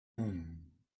Hmm.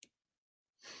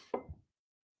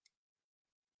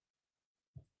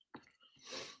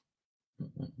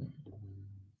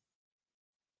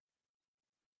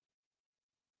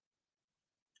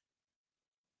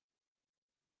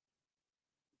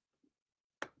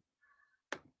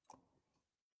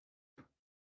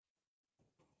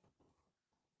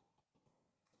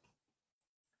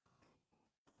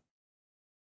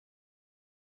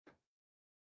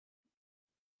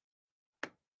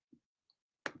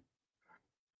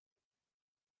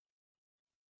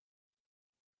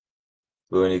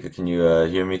 Veronica, can you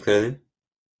hear me clearly?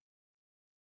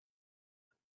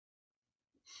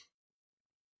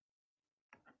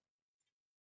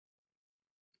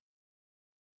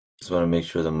 Just want to make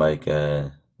sure the mic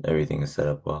everything is set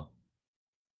up well.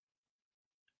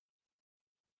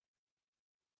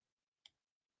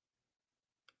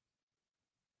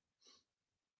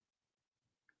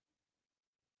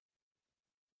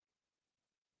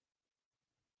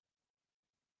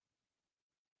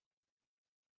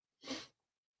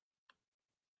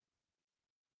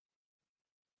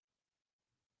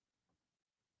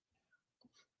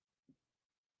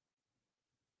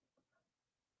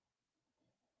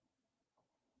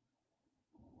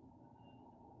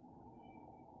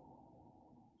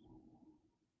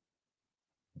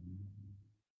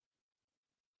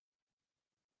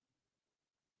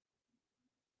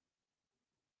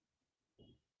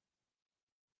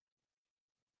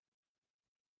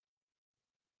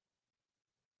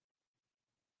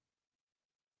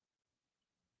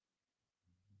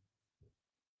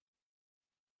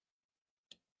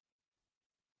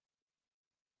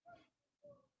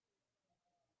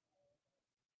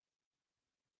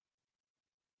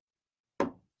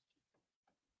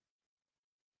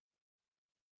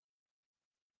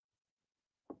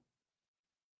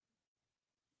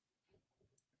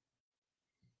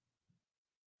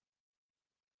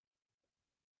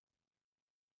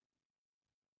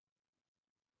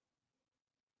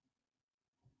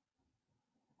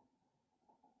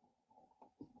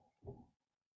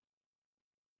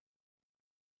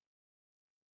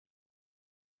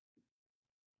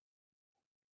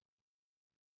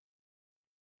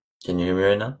 Can you hear me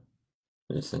right now?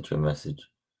 I just sent you a message.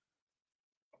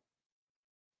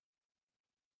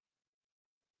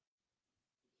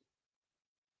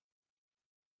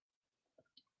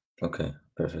 Okay,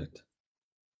 perfect.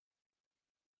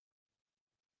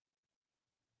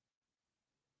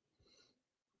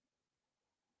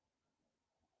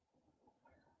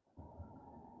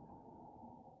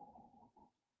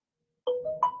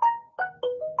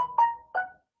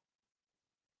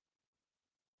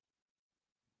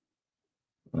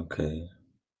 Okay,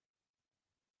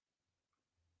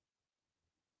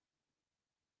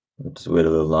 let's wait a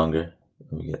little longer.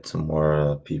 Let me get some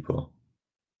more people.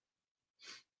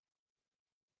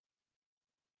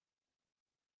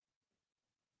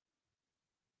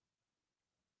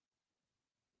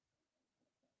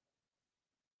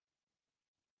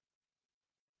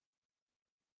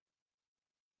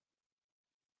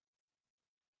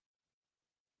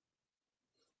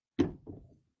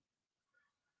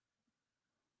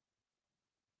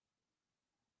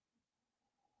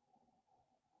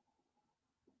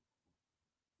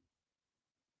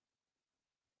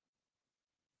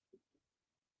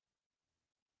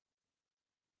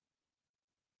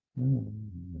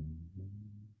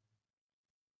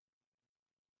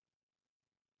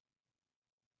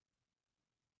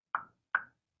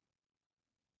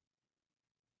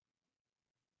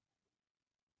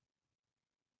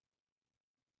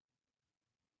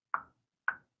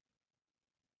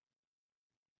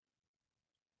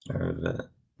 All right, we've got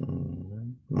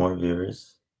more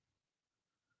viewers.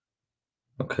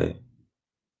 Okay,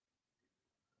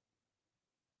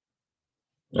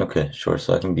 okay, sure.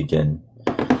 So I can begin.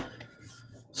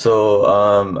 So,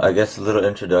 I guess a little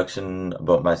introduction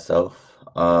about myself.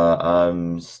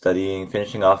 I'm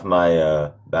finishing off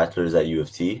my bachelor's at U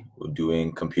of T,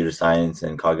 doing computer science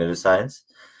and cognitive science.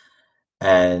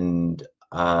 And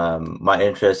my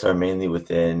interests are mainly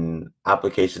within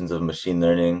applications of machine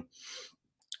learning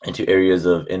into areas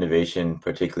of innovation,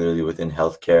 particularly within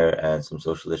healthcare and some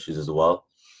social issues as well.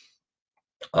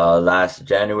 Last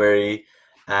January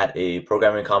at a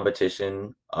programming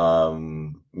competition,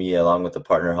 me along with the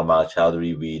partner Hamal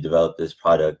Chowdhury, we developed this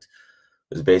product.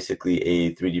 It was basically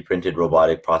a 3D printed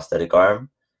robotic prosthetic arm.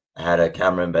 It had a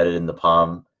camera embedded in the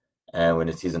palm, and when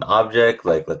it sees an object,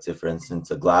 like let's say for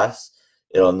instance a glass,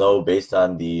 it'll know based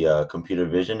on the computer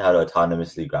vision how to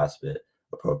autonomously grasp it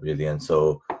appropriately. And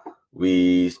so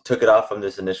we took it off from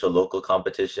this initial local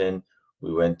competition.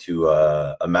 We went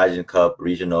to Imagine Cup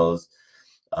regionals,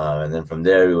 And then from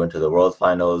there, we went to the World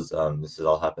Finals. This has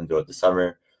all happened throughout the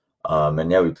summer.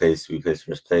 And yeah, we placed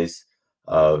first place.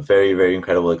 Very, very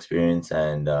incredible experience.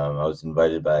 And I was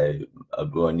invited by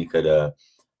Abu Anika to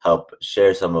help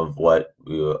share some of what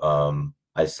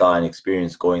I saw and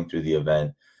experienced going through the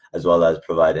event, as well as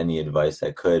provide any advice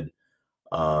I could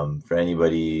for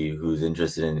anybody who's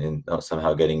interested in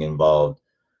somehow getting involved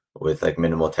with like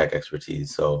minimal tech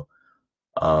expertise. So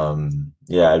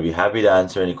yeah, I'd be happy to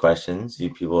answer any questions. You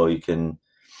can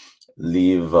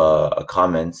leave a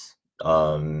comments,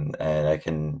 and I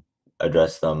can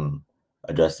address them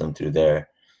address them through there.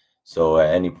 So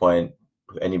at any point,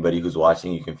 anybody who's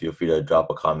watching, you can feel free to drop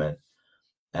a comment,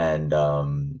 and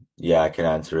yeah, I can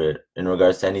answer it in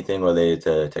regards to anything related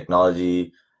to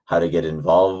technology, how to get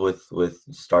involved with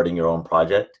starting your own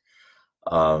project,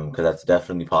 because that's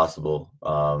definitely possible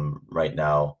right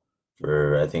now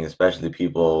for, I think, especially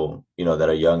people that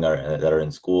are young or that are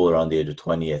in school around the age of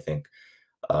 20. I think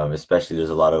especially there's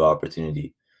a lot of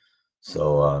opportunity.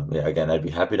 So yeah, again, I'd be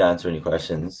happy to answer any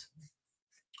questions.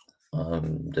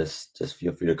 Just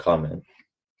feel free to comment.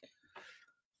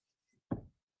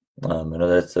 I know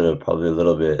that's probably a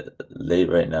little bit late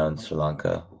right now in Sri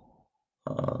Lanka.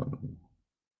 Um,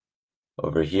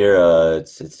 Over here,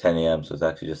 it's 10 a.m., so it's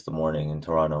actually just the morning in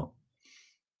Toronto.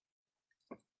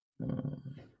 Mm,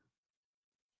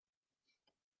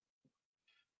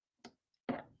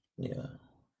 yeah.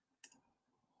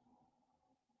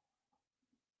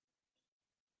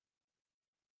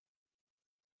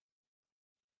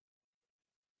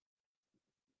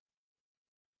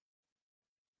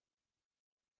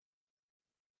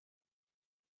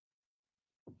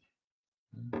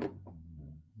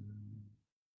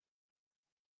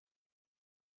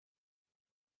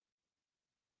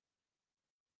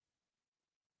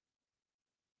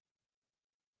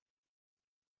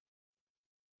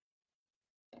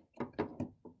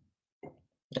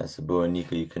 Yeah, Sabu and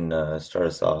Nika, you can start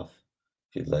us off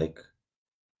if you'd like.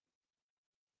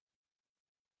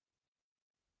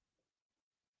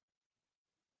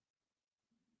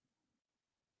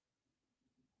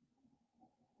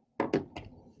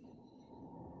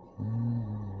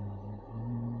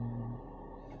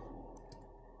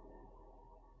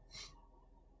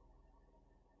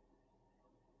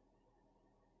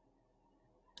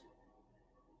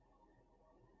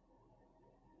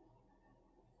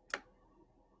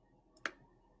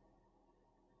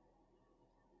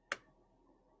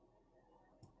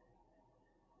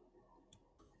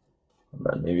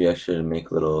 But maybe I should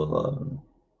make a little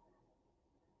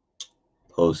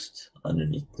post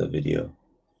underneath the video.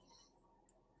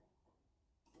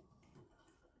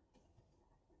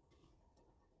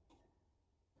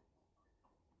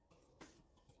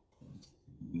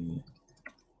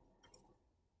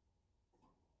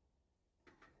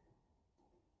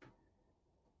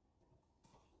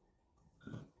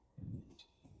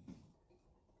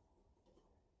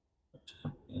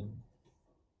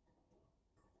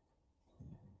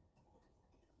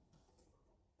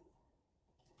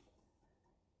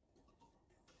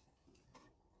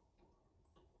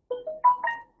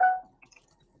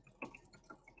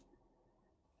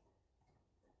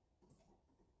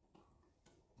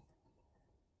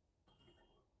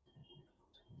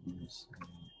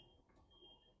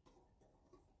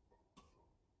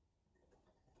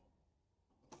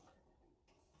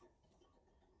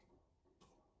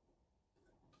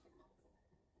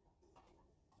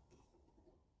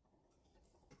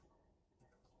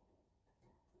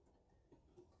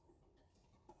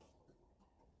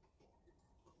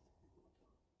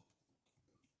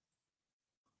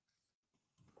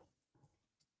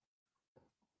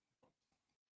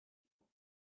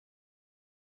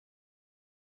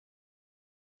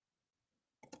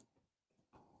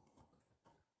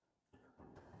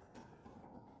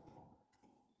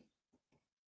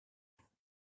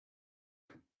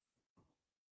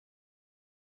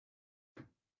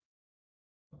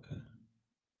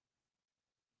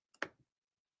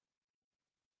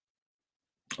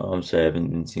 Oh, I'm sorry, I haven't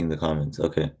been seeing the comments.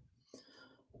 Okay.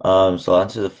 So I'll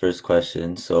answer the first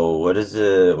question. So what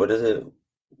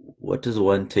does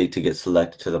one take to get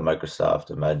selected to the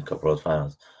Microsoft Madden Cup World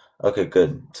Finals? Okay,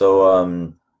 good.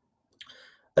 So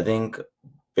I think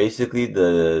basically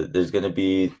there's gonna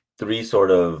be three sort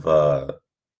of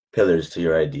pillars to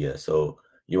your idea. So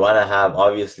you want to have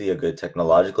obviously a good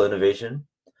technological innovation,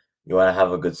 you want to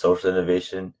have a good social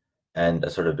innovation, and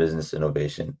a sort of business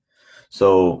innovation.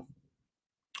 So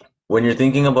when you're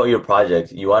thinking about your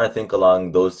project, you want to think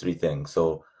along those three things.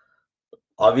 So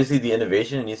obviously the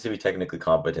innovation needs to be technically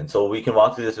competent. So we can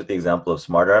walk through this with the example of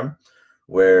SmartArm,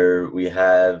 where we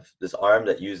have this arm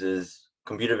that uses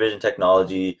computer vision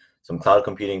technology some cloud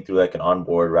computing through like an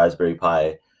onboard Raspberry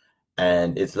Pi,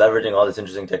 and it's leveraging all this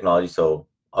interesting technology. So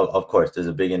of course, there's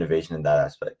a big innovation in that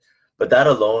aspect. But that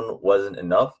alone wasn't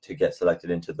enough to get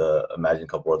selected into the Imagine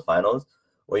Cup World Finals.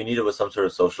 What you needed was some sort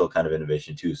of social kind of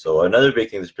innovation too. So another big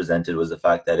thing that's presented was the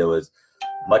fact that it was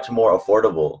much more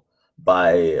affordable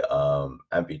by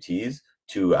amputees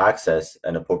to access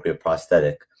an appropriate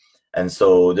prosthetic. And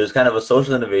so there's kind of a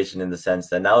social innovation in the sense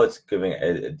that now it's giving,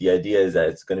 the idea is that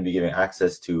it's going to be giving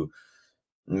access to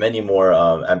many more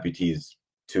amputees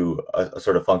to a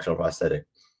sort of functional prosthetic.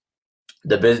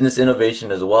 The business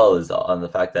innovation as well is on the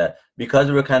fact that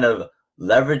because we're kind of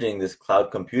leveraging this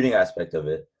cloud computing aspect of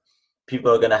it,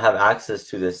 people are going to have access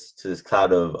to this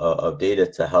cloud of data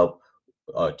to help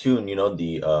tune,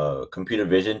 the computer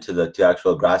vision to the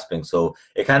actual grasping. So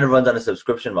it kind of runs on a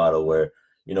subscription model where,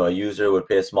 a user would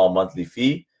pay a small monthly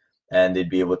fee and they'd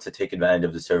be able to take advantage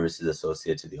of the services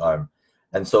associated to the arm.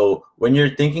 And so when you're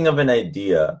thinking of an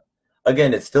idea,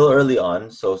 again, it's still early on,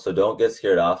 so don't get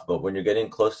scared off. But when you're getting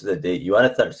close to the date, you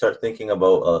want to start thinking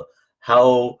about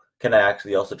how can I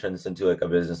actually also turn this into like a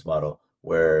business model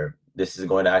where this is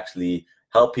going to actually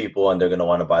help people and they're going to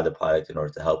want to buy the product in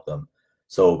order to help them.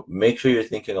 So make sure you're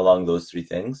thinking along those three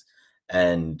things,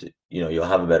 and you'll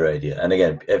have a better idea. And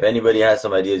again, if anybody has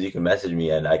some ideas, you can message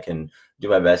me and I can do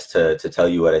my best to tell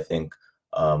you what I think.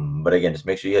 But again, just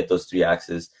make sure you hit those three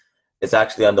axes. It's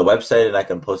actually on the website, and I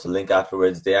can post a link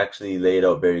afterwards. They actually lay it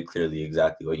out very clearly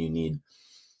exactly what you need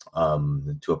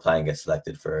to apply and get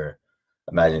selected for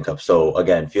Imagine Cup. So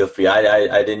again, feel free.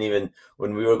 I didn't even,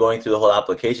 when we were going through the whole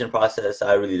application process,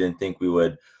 I really didn't think we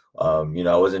would, I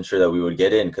wasn't sure that we would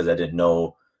get in because I didn't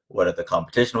know what the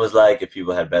competition was like, if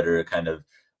people had better kind of,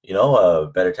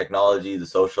 better technology, the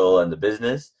social and the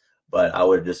business. But I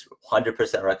would just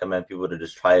 100% recommend people to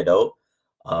just try it out.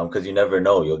 Because you never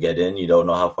know, you'll get in, you don't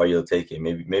know how far you'll take it.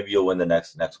 Maybe you'll win the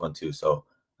next one too. So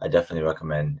I definitely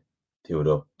recommend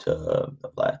people to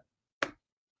apply.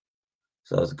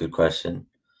 So that was a good question.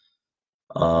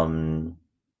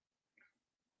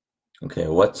 Okay,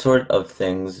 what sort of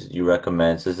things you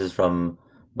recommend? So this is from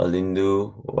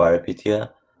Malindu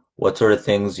Warapitia. What sort of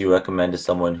things you recommend to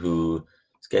someone who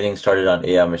is getting started on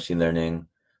AI machine learning,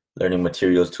 learning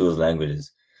materials, tools,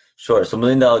 languages? Sure. So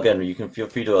Melinda, again, you can feel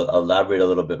free to elaborate a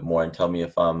little bit more and tell me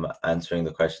if I'm answering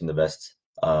the question the best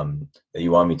that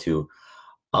you want me to.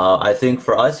 I think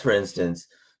for us, for instance,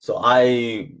 so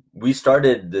we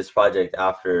started this project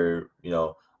after,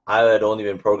 I had only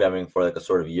been programming for like a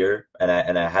sort of year, and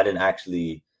I hadn't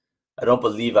actually, I don't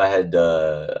believe I had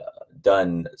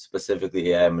done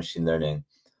specifically AI machine learning.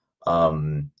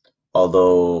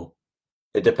 Although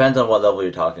it depends on what level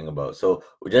you're talking about. So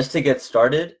just to get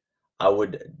started, I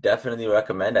would definitely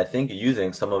recommend, I think,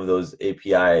 using some of those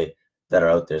API that are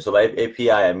out there. So by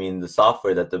API, I mean the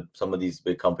software that some of these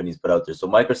big companies put out there. So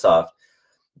Microsoft,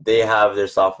 they have their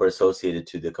software associated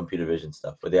to the computer vision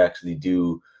stuff where they actually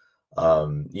do,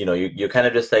 you're kind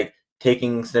of just like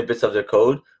taking snippets of their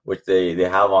code, which they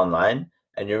have online,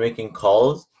 and you're making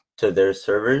calls to their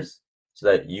servers so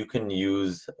that you can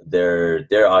use their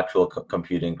actual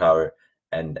computing power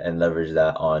and leverage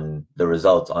that on the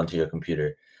results onto your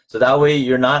computer. So that way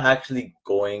you're not actually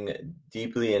going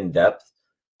deeply in depth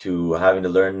to having to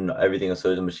learn everything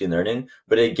associated with machine learning,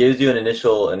 but it gives you an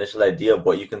initial idea of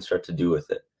what you can start to do with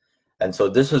it. And so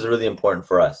this was really important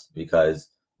for us because,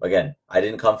 again, I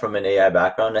didn't come from an AI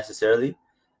background necessarily.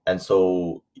 And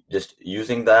so just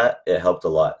using that, it helped a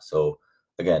lot. So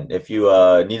again, if you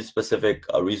need specific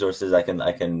resources, I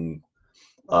can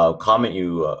comment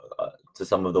you to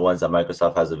some of the ones that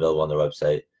Microsoft has available on their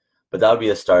website. But that would be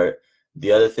a start.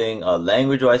 The other thing,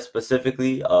 language-wise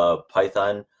specifically,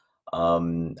 Python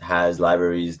has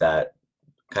libraries that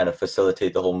kind of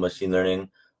facilitate the whole machine learning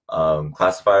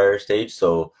classifier stage.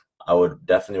 So I would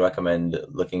definitely recommend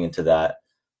looking into that.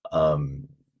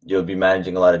 You'll be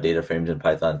managing a lot of data frames in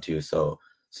Python too. So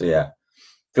yeah.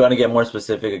 If you want to get more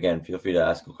specific, again, feel free to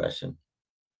ask a question.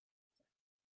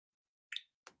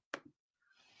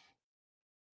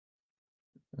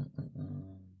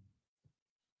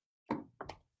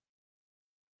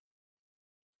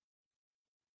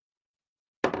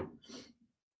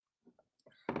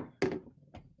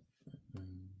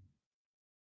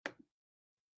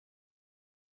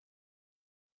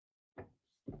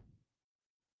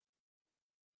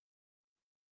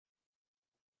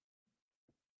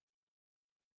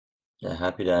 Yeah,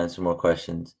 happy to answer more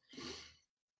questions.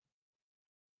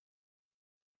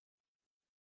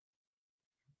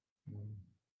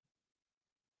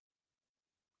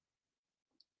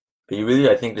 But you really,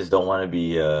 I think, just don't want to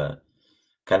be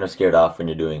kind of scared off when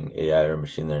you're doing AI or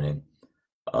machine learning,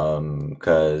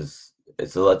 because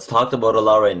it's talked about a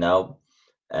lot right now,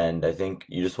 and I think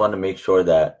you just want to make sure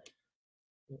that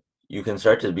you can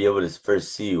start to be able to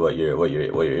first see what you're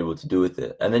able to do with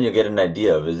it, and then you get an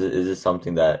idea of is this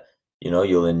something that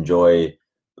you'll enjoy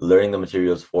learning the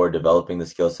materials for, developing the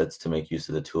skill sets to make use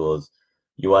of the tools.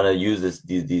 You want to use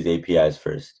these APIs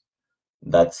first.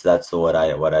 That's what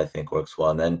I think works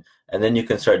well, and then you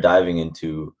can start diving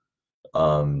into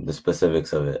the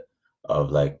specifics of it,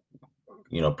 of like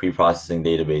pre-processing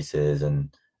databases and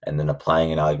then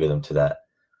applying an algorithm to that.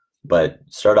 But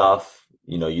start off,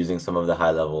 using some of the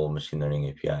high-level machine learning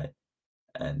API,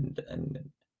 and and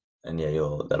and yeah,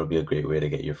 you'll that'll be a great way to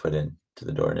get your foot in to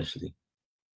the door initially.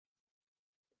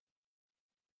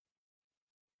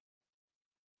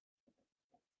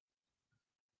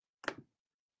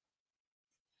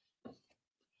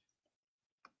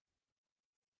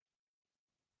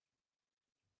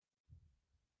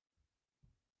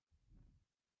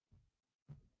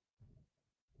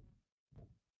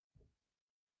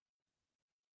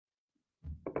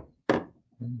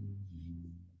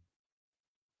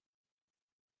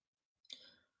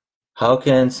 How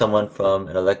can someone from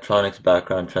an electronics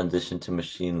background transition to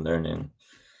machine learning?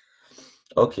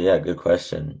 Okay, yeah, good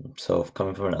question. So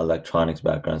coming from an electronics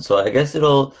background, so I guess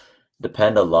it'll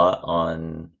depend a lot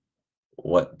on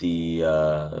what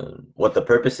the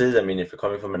purpose is. I mean, if you're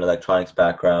coming from an electronics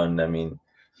background, I mean,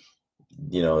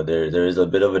 there is a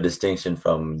bit of a distinction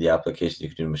from the application you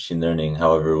can do in machine learning.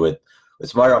 However, with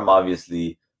SmartArm,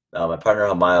 obviously, my partner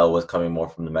Hamayel was coming more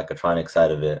from the mechatronics side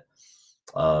of it.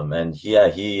 And yeah,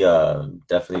 he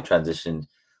definitely transitioned.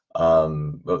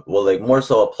 But, well, like more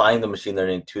so applying the machine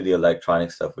learning to the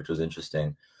electronic stuff, which was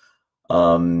interesting.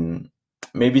 Um,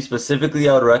 Maybe specifically,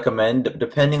 I would recommend,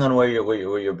 depending on where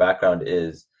your background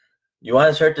is, you want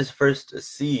to start to first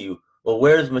see, well,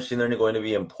 where is machine learning going to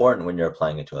be important when you're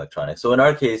applying it to electronics? So in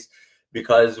our case,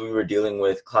 because we were dealing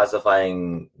with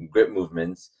classifying grip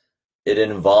movements, it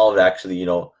involved actually,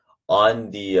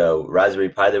 on the Raspberry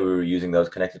Pi that we were using that was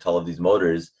connected to all of these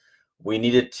motors, we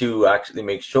needed to actually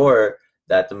make sure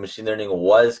that the machine learning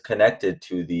was connected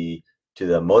to the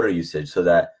motor usage so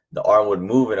that the arm would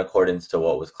move in accordance to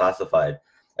what was classified.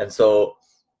 And so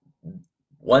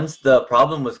once the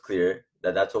problem was clear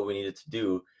that that's what we needed to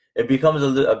do, it becomes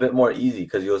a bit more easy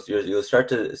because you'll start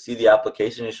to see the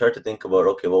application. You start to think about,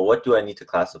 okay, well, what do I need to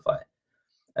classify?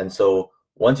 And so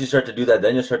once you start to do that,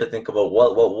 then you start to think about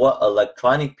what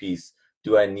electronic piece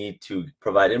do I need to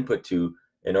provide input to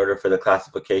in order for the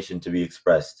classification to be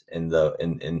expressed in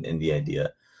the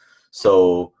idea.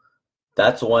 So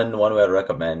that's one way I'd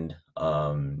recommend.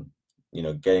 Going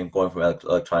from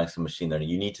electronics to machine learning,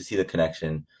 you need to see the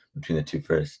connection between the two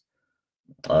first.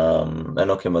 And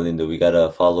okay, Melinda, we got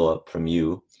a follow up from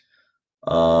you.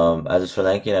 As a Sri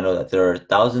Lankan, I know that there are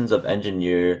thousands of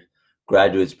engineer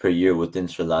graduates per year within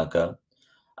Sri Lanka.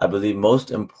 I believe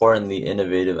most importantly,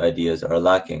 innovative ideas are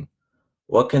lacking.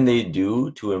 What can they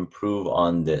do to improve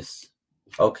on this?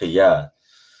 Okay, yeah.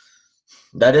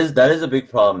 That is a big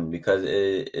problem because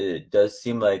it does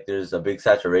seem like there's a big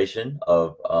saturation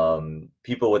of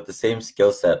people with the same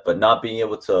skill set, but not being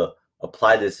able to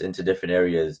apply this into different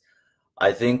areas.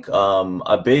 I think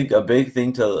a big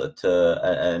thing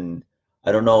and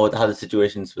I don't know how the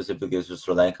situation specifically is with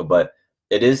Sri Lanka, but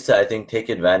it is to, I think, take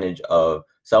advantage of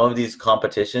some of these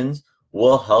competitions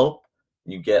will help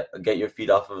you get your feet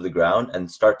off of the ground and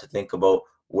start to think about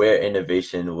where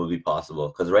innovation will be possible.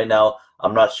 Because right now,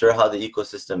 I'm not sure how the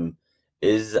ecosystem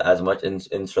is as much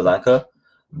in Sri Lanka,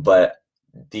 but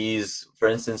for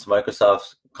instance,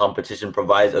 Microsoft's competition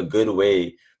provides a good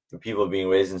way for people being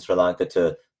raised in Sri Lanka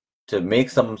to make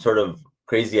some sort of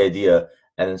crazy idea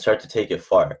and then start to take it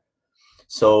far.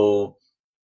 So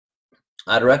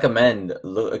I'd recommend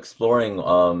exploring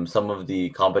some of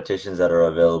the competitions that are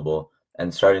available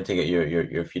and starting to get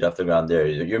your feet off the ground there.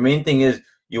 Your main thing is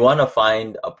you want to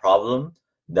find a problem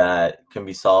that can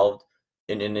be solved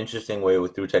in an interesting way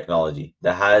through technology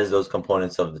that has those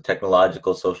components of the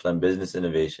technological, social, and business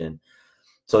innovation,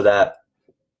 so that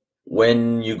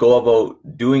when you go about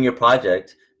doing your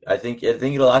project, I think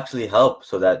it'll actually help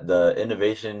so that the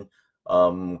innovation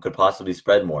could possibly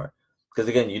spread more. Because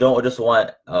again, you don't just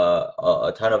want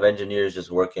a ton of engineers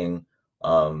just working,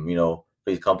 for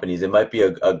these companies. It might be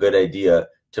a good idea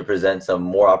to present some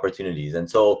more opportunities, and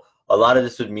so a lot of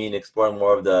this would mean exploring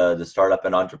more of the startup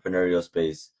and entrepreneurial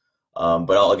space.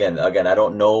 But again, I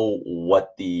don't know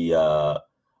what the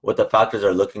factors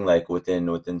are looking like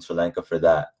within Sri Lanka for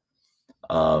that.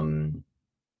 Um,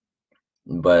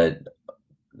 but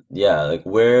yeah, like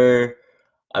where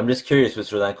I'm just curious with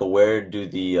Sri Lanka, where do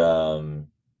the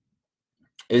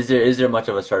is there much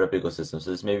of a startup ecosystem? So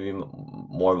this may be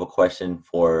more of a question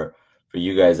for for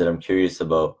you guys that I'm curious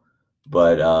about.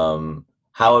 But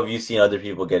how have you seen other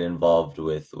people get involved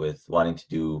with wanting to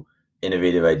do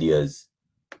innovative ideas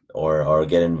or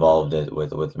get involved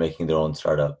with making their own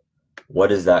startup?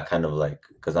 What is that kind of like?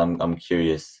 Because I'm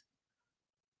curious.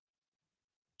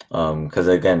 Because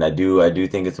again, I do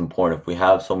think it's important if we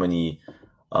have so many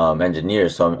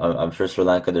engineers. So I'm sure Sri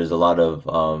Lanka there's a lot of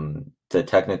the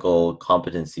technical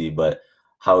competency, but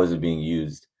how is it being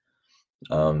used?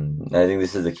 And I think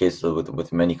this is the case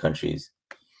with many countries.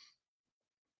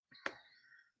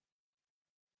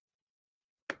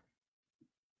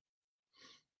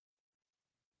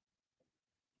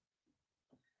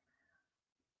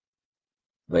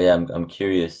 But yeah, I'm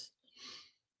curious.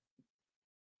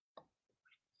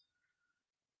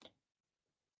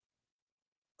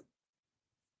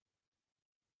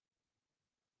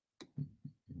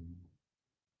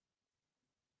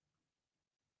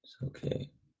 It's okay.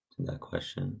 That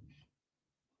question.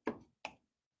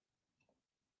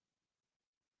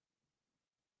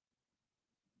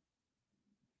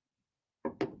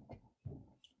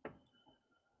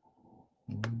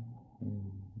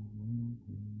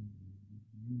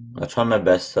 I'll try my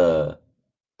best to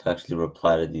actually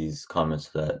reply to these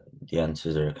comments so that the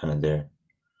answers are kind of there.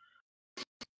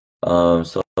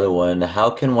 So another one,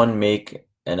 how can one make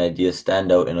an idea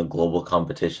stand out in a global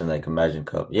competition like Imagine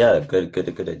Cup? Yeah,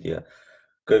 good idea.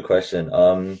 Good question.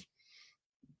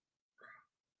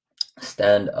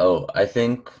 Stand out. I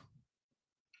think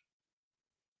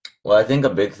a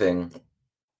big thing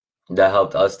that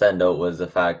helped us stand out was the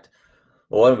fact,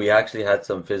 well, one, we actually had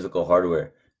some physical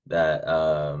hardware that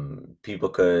people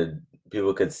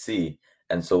could see,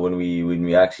 and so when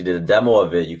we actually did a demo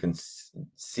of it, you can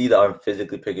see the arm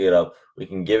physically picking it up. We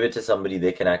can give it to somebody;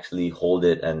 they can actually hold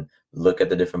it and look at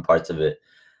the different parts of it.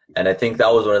 And I think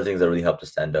that was one of the things that really helped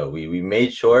us stand out. We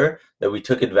made sure that we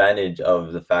took advantage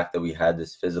of the fact that we had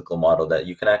this physical model that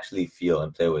you can actually feel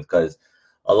and play with. Because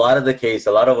a lot of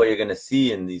what you're gonna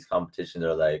see in these competitions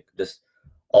are like just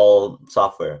all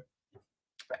software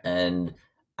and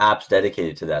apps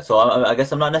dedicated to that. So I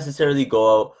guess I'm not necessarily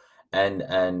go out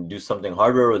and do something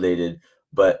hardware related,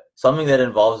 but something that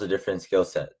involves a different skill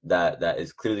set that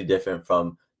is clearly different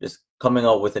from just coming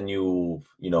out with a new,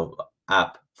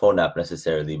 phone app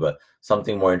necessarily, but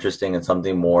something more interesting and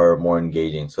something more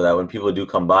engaging, so that when people do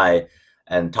come by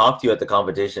and talk to you at the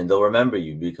competition, they'll remember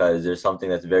you because there's something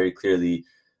that's very clearly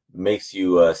makes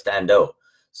you stand out.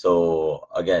 So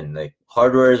again, like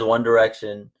hardware is one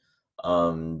direction,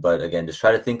 but again, just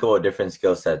try to think about different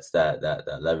skill sets that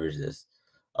leverage this.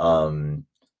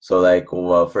 So like,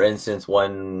 well, for instance,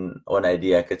 one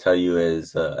idea I could tell you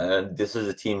is, and this is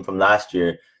a team from last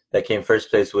year that came first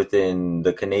place within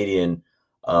the Canadian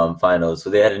finals. So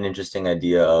they had an interesting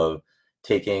idea of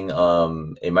taking a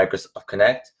Microsoft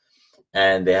Connect,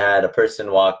 and they had a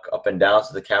person walk up and down,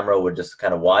 so the camera would just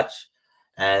kind of watch,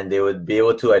 and they would be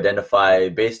able to identify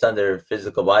based on their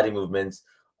physical body movements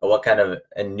what kind of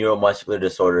a neuromuscular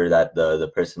disorder that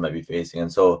the person might be facing.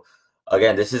 And so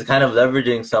again, this is kind of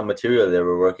leveraging some material they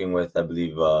were working with, I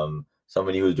believe,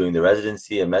 somebody who was doing the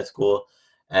residency in med school,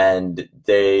 and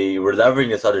they were leveraging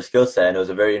this other skill set, and it was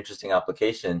a very interesting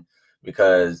application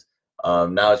because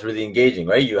now it's really engaging,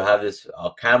 right? You have this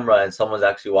camera and someone's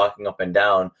actually walking up and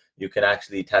down. You can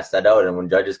actually test that out, and when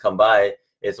judges come by,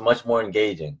 it's much more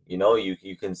engaging.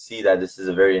 You can see that this is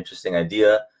a very interesting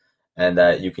idea and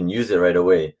that you can use it right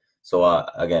away. So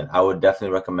again, I would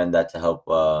definitely recommend that to help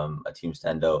a team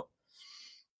stand out.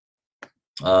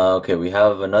 Okay, we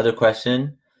have another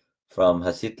question from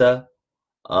Hasita.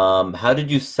 How did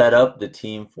you set up the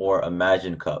team for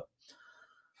Imagine Cup?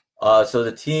 So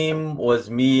the team was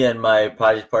me and my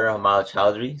project partner Hamal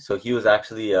Chowdhury. So he was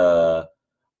actually a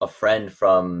friend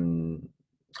from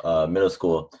middle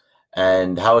school,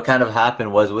 and how it kind of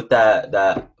happened was with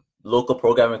that local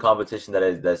programming competition that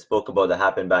I spoke about that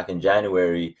happened back in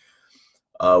January.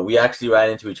 We actually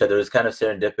ran into each other. It was kind of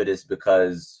serendipitous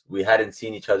because we hadn't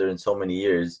seen each other in so many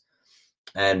years,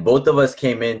 and both of us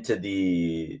came into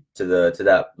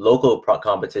that local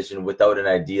competition without an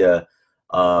idea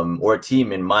or a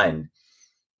team in mind.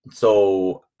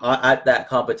 So at that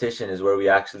competition is where we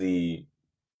actually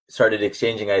started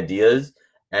exchanging ideas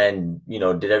and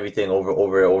did everything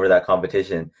over that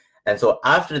competition. And so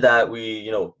after that, we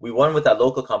won with that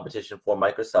local competition for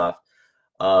Microsoft.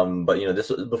 But this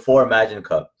was before Imagine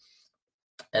Cup.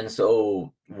 And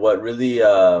so what really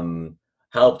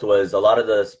helped was a lot of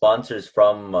the sponsors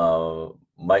from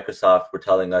Microsoft were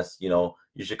telling us, you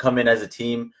should come in as a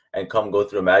team and come go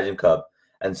through Imagine Cup.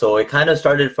 And so it kind of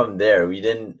started from there. We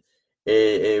didn't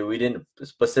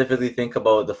specifically think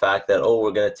about the fact that, oh,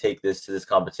 we're going to take this to this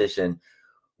competition.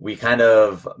 we kind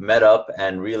of met up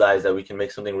and realized that we can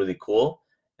make something really cool.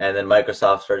 And then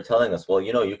Microsoft started telling us, well,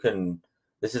 you can,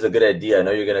 this is a good idea. I know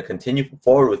you're going to continue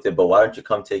forward with it, but why don't you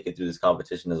come take it through this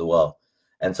competition as well?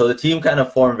 And so the team kind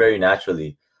of formed very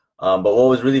naturally. But what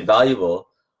was really valuable,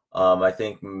 I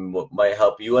think what might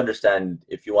help you understand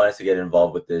if you want us to get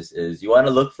involved with this is you want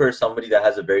to look for somebody that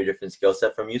has a very different skill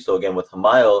set from you. So again, with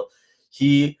Hamail,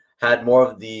 he had more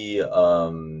of the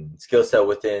skill set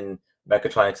within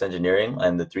mechatronics engineering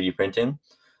and the 3D printing.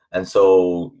 And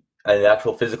so the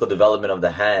actual physical development of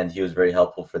the hand, he was very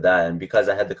helpful for that. And because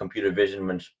I had the computer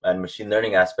vision and machine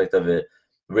learning aspect of it,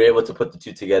 we were able to put the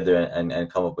two together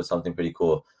and come up with something pretty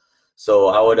cool. So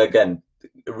I would, again,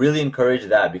 really encourage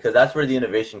that, because that's where the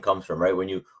innovation comes from, right? When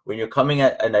you're coming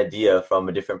at an idea from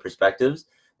a different perspectives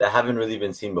that haven't really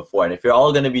been seen before. And if you're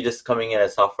all going to be just coming in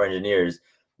as software engineers,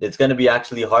 it's going to be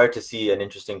actually hard to see an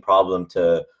interesting problem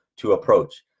to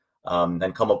approach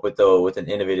and come up with an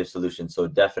innovative solution. So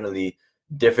definitely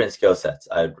different skill sets.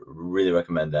 I'd really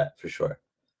recommend that for sure.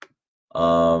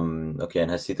 Okay,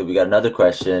 and Hasita, we got another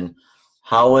question.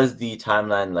 How was the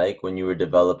timeline like when you were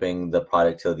developing the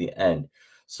product till the end?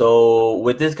 So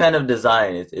with this kind of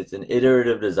design, it's an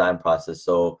iterative design process.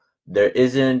 So there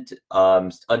isn't,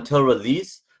 until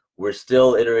release, we're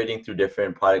still iterating through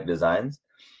different product designs.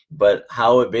 But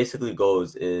how it basically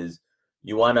goes is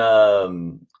you want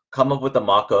to come up with a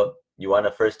mock-up. You want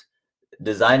to first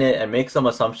design it and make some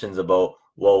assumptions about,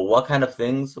 well, what kind of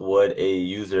things would a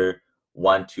user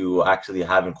want to actually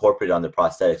have incorporated on the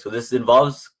prosthetic. So this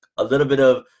involves a little bit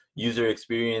of user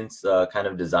experience kind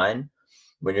of design.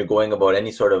 When you're going about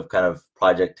any sort of kind of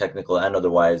project, technical and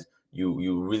otherwise,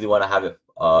 you really want to have it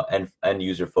end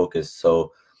user focused.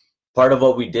 So part of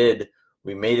what we did,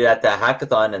 we made it at that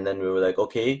hackathon, and then we were like,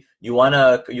 okay,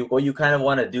 what you kind of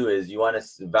want to do is you want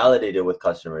to validate it with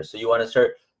customers. So you want to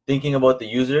start thinking about the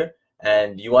user,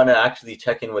 and you want to actually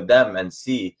check in with them and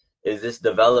see, is this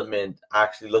development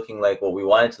actually looking like what we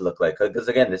want it to look like? Because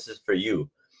again, this is for you.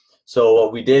 So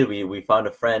what we did, we found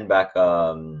a friend back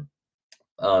in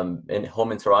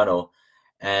home in Toronto,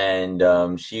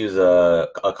 and she was a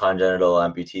congenital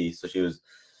amputee. So she was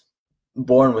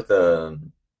born with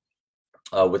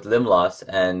with limb loss,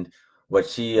 and what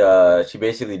she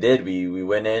basically did, we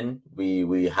went in,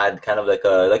 we had kind of like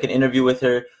an interview with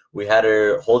her. We had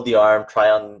her hold the arm, try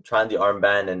on the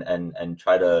armband, and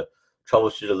try to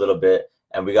troubleshoot a little bit,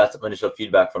 and we got some initial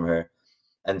feedback from her,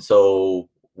 and so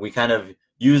we kind of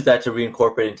used that to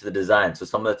reincorporate into the design. So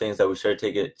some of the things that we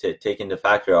started to take into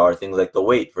factor are things like the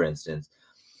weight, for instance,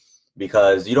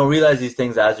 because you don't realize these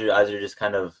things as you're just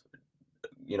kind of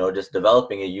just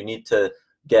developing it. You need to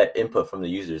get input from the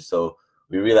users. So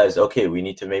we realized, okay, we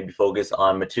need to maybe focus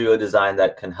on material design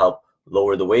that can help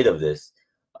lower the weight of this.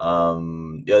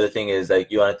 The other thing is, like,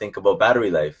 you want to think about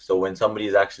battery life. So when somebody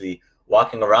is actually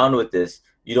walking around with this,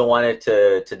 you don't want it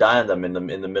to die on them in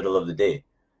the middle of the day,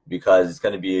 because it's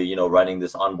going to be running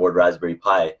this onboard Raspberry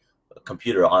Pi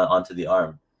computer onto the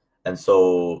arm. And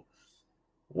so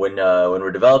when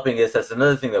we're developing this, that's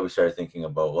another thing that we started thinking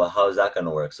about. Well, how is that going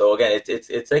to work? So again,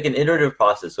 it's like an iterative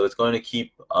process. So it's going to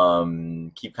keep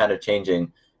kind of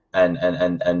changing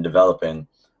and developing.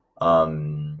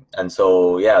 And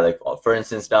so yeah, like for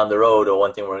instance, down the road, or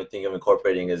one thing we're thinking of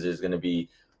incorporating is there's going to be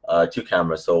 2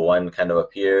 cameras. So one kind of up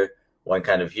here, one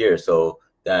kind of here, so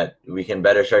that we can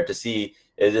better start to see,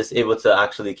 is this able to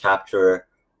actually capture,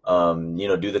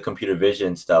 do the computer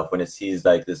vision stuff when it sees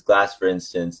like this glass, for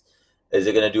instance. Is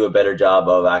it going to do a better job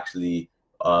of actually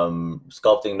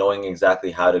sculpting, knowing exactly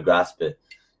how to grasp it?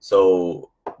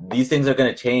 So these things are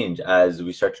going to change as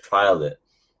we start to trial it,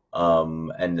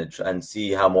 and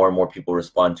see how more and more people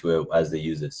respond to it as they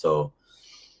use it. So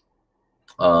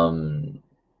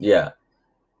yeah,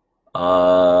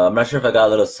 I'm not sure if I got a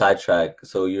little sidetracked.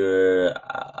 So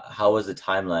how was the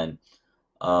timeline?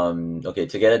 Okay,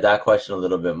 to get at that question a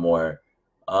little bit more.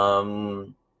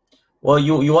 Well,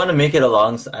 you want to make it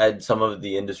alongside some of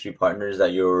the industry partners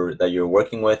that you're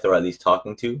working with, or at least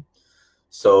talking to.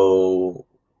 So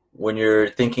when you're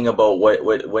thinking about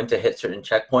when to hit certain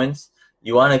checkpoints,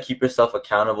 you want to keep yourself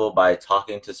accountable by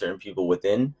talking to certain people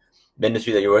within the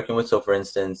industry that you're working with. So for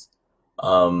instance,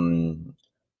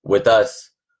 with us,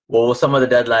 well, some of the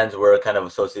deadlines were kind of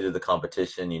associated with the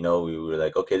competition. We were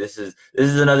like, okay, this is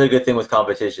another good thing with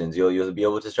competitions. You'll be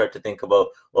able to start to think about,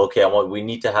 okay, we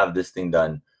need to have this thing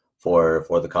done for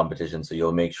the competition, so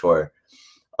you'll make sure.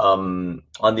 On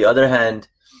the other hand,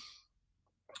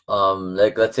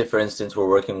 like let's say for instance we're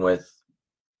working with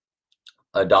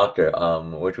a doctor,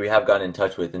 which we have gotten in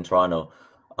touch with in Toronto.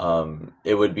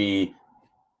 It would be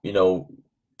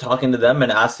talking to them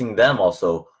and asking them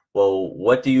also, well,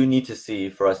 what do you need to see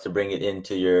for us to bring it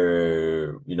into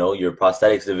your, your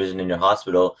prosthetics division in your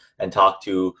hospital and talk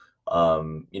to,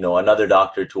 another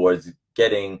doctor towards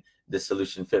getting the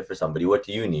solution fit for somebody? What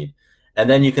do you need? And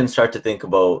then you can start to think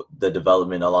about the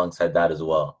development alongside that as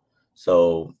well.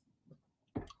 So,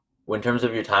 in terms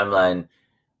of your timeline,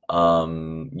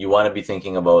 you want to be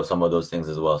thinking about some of those things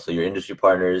as well. So your industry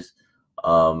partners,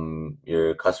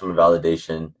 your customer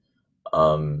validation,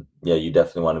 yeah, you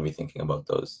definitely want to be thinking about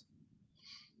those.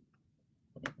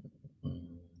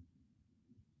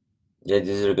 Yeah,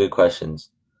 these are good questions.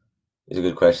 These are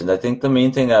good questions. I think the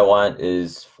main thing I want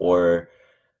is for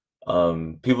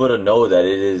people to know that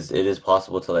it is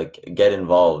possible to like get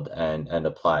involved and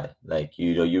apply. Like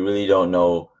you really don't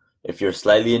know if you're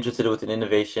slightly interested with an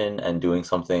innovation and doing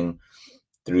something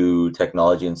through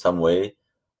technology in some way,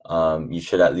 you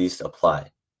should at least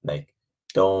apply. Like,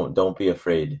 don't be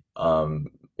afraid.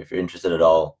 If you're interested at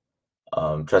all,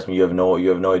 trust me, you have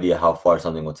no idea how far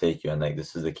something will take you. And like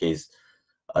this is the case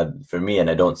for me, and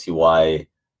I don't see why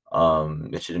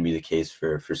it shouldn't be the case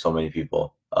for so many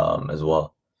people as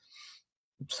well.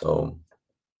 So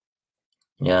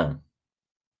yeah.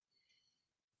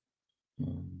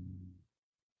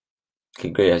 Okay,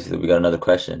 great. I see that we got another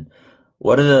question.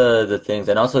 What are the things,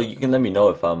 and also you can let me know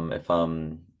if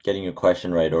I'm getting your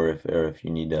question right, or if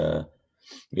you need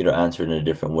me to answer it in a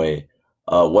different way.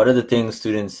 What are the things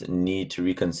students need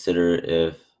to consider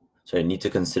if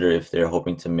they're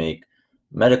hoping to make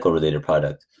medical related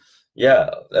product? Yeah,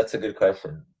 that's a good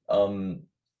question.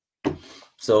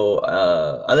 So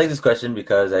I like this question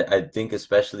because I think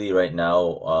especially right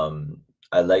now,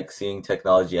 I like seeing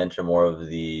technology enter more of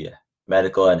the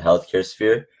medical and healthcare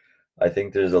sphere. I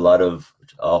think there's a lot of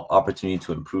opportunity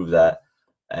to improve that,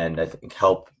 and I think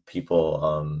help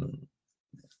people,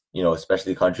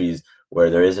 especially countries where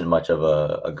there isn't much of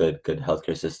a good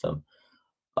healthcare system.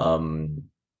 Um,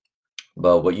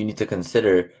 but what you need to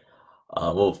consider,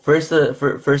 well, first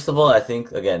of all, I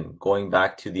think again, going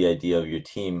back to the idea of your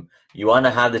team, you want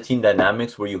to have the team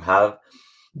dynamics where you have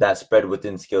that spread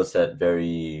within skill set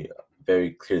very,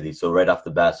 very clearly. So right off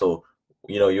the bat, so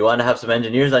you want to have some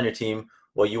engineers on your team.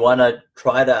 Well, you want to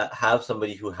try to have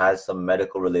somebody who has some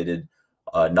medical related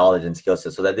knowledge and skill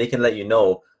set so that they can let you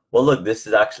know, well, look, this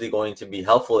is actually going to be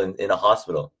helpful in a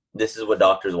hospital. This is what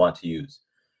doctors want to use.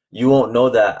 You won't know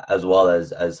that as well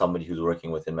as somebody who's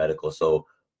working within medical. So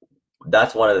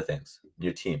that's one of the things,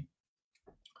 your team.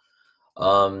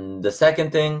 The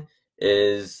second thing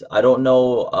is, I don't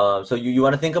know, so you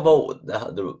want to think about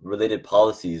the related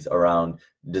policies around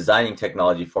designing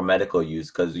technology for medical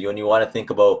use, because you want to think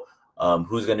about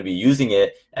who's going to be using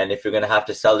it, and if you're going to have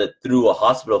to sell it through a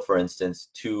hospital, for instance,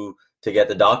 to get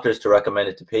the doctors to recommend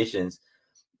it to patients,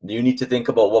 you need to think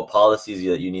about what policies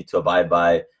that you need to abide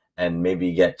by and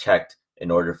maybe get checked in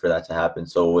order for that to happen.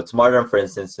 So with SmartArm, for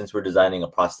instance, since we're designing a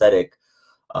prosthetic,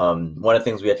 one of the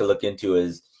things we have to look into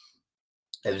is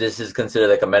if this is considered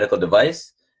like a medical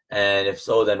device, and if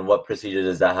so, then what procedure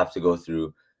does that have to go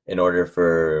through in order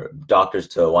for doctors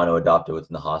to want to adopt it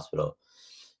within the hospital?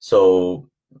 So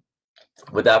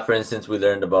with that, for instance, we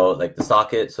learned about like the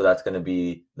socket. So that's going to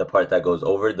be the part that goes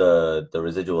over the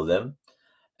residual limb.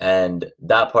 And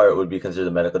that part would be considered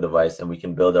a medical device, and we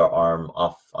can build our arm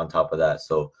off on top of that.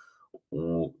 So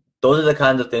those are the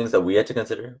kinds of things that we had to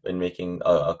consider in making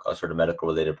a sort of medical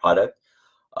related product.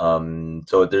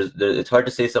 So it's hard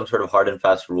to say some sort of hard and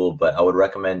fast rule, but I would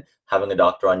recommend having a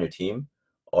doctor on your team,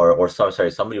 or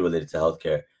somebody related to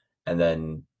healthcare, and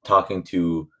then talking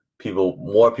to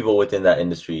more people within that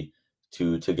industry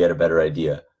to get a better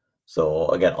idea. So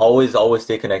again, always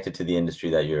stay connected to the industry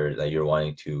that you're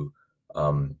wanting to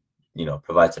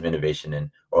provide some innovation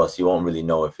in, or else you won't really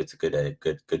know if it's a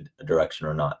good direction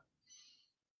or not.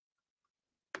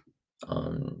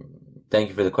 Thank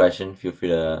you for the question. Feel free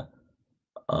to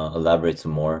elaborate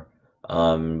some more.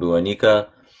 Buanika,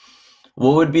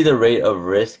 what would be the rate of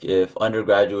risk if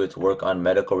undergraduates work on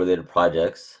medical related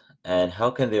projects, and how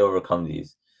can they overcome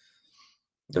these?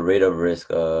 The rate of risk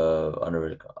of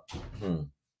under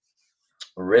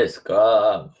risk.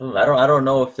 I don't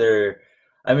know if they're.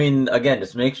 I mean, again,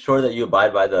 just make sure that you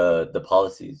abide by the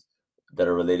policies that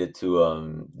are related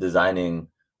to designing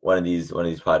one of these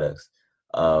products.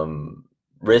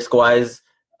 Risk wise,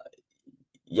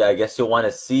 yeah, I guess you'll want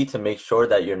to see to make sure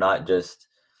that you're not just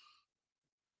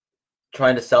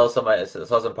trying to sell some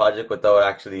project without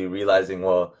actually realizing,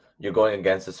 well, you're going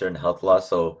against a certain health law.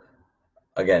 So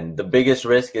again, the biggest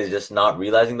risk is just not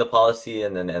realizing the policy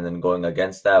and then going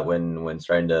against that when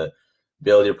trying to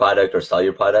build your product or sell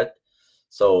your product.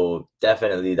 So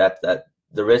definitely that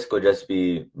the risk would just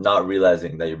be not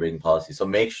realizing that you're breaking policy. So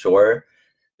make sure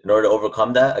in order to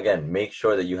overcome that, again, make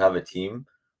sure that you have a team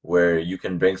where you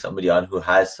can bring somebody on who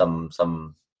has some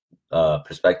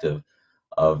perspective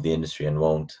of the industry and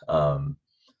will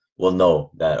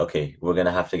know that, okay, we're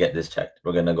gonna have to get this checked.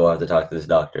 We're gonna go have to talk to this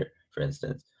doctor, for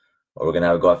instance, or we're gonna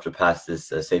have to go have to pass this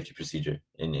safety procedure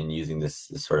in using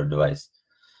this sort of device.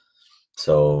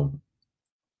 So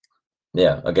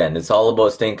yeah, again, it's all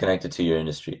about staying connected to your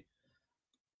industry.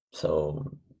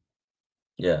 So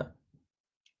yeah,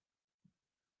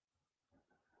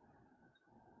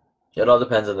 it all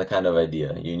depends on the kind of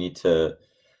idea. You need to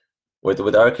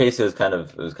with our case, it was kind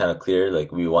of clear.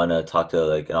 Like we want to talk to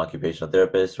like an occupational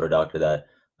therapist or a doctor that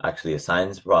actually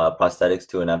assigns prosthetics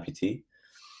to an amputee.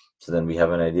 So then we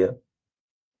have an idea.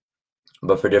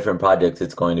 But for different projects,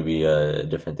 it's going to be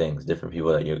different things, different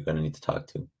people that you're going to need to talk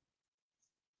to.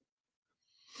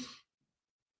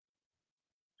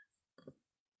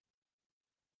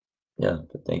 Yeah,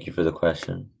 but thank you for the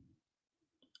question.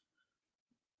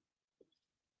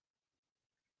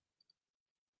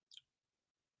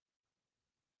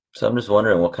 So I'm just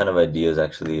wondering what kind of ideas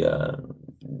actually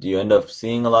do you end up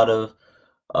seeing a lot of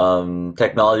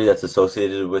technology that's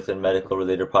associated within medical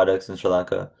related products in Sri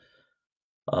Lanka?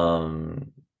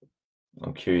 Um,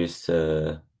 I'm curious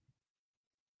to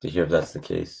hear if that's the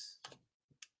case.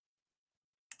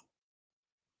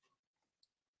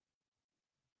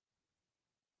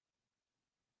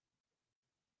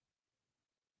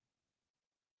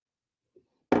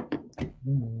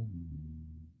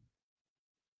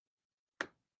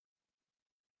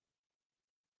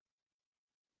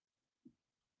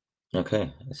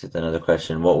 Okay, this is another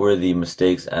question. What were the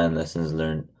mistakes and lessons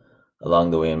learned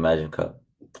along the way in Magic Cup?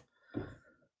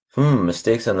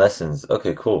 Mistakes and lessons.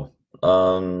 Okay, cool.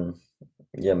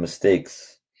 Yeah,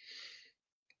 mistakes.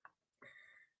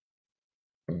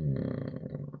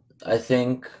 I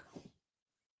think,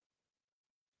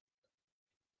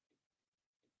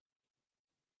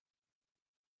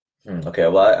 okay,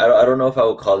 well, I don't know if I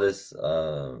would call this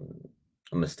a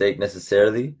mistake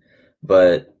necessarily,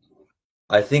 but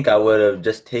I think I would have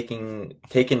just taken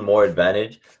more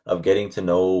advantage of getting to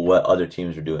know what other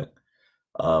teams are doing.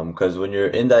 Because when you're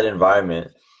in that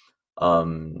environment,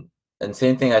 um, and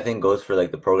same thing I think goes for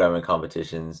like the programming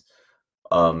competitions.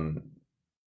 Um,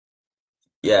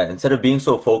 yeah, instead of being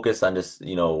so focused on just,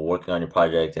 working on your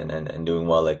project and doing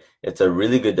well, like it's a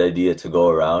really good idea to go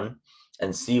around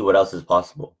and see what else is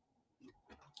possible.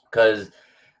 Because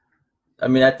I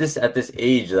mean, at this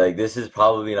age, like this is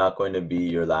probably not going to be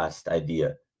your last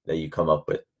idea that you come up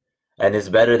with. And it's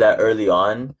better that early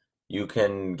on you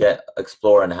can get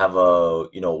explore and have a,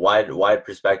 wide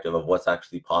perspective of what's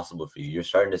actually possible for you. You're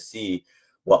starting to see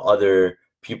what other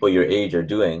people your age are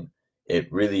doing.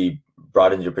 It really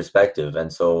broadens your perspective.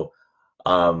 And so,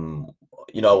 um,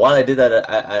 while I did that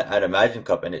at Imagine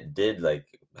Cup, and it did like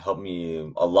help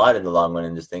me a lot in the long run,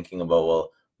 and just thinking about,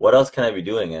 well, what else can I be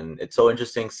doing? And it's so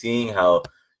interesting seeing how,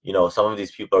 some of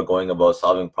these people are going about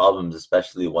solving problems,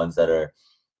 especially ones that are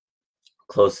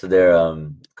close to their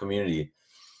community.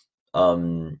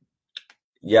 Um,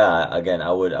 yeah, again,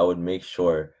 I would make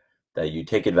sure that you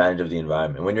take advantage of the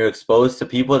environment. When you're exposed to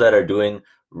people that are doing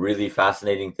really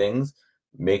fascinating things,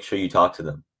 make sure you talk to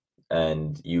them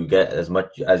and you get as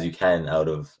much as you can out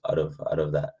of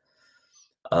that.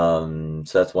 So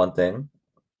that's one thing.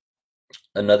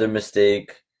 Another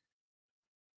mistake.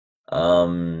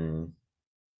 Um,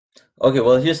 okay,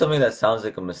 well, here's something that sounds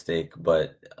like a mistake,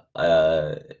 but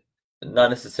uh, not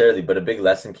necessarily, but a big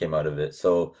lesson came out of it.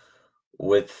 So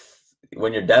with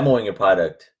when you're demoing your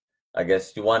product, I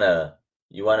guess you wanna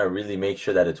really make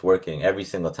sure that it's working every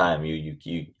single time. You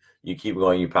keep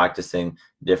going, you practicing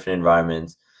different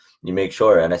environments. You make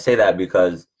sure, and I say that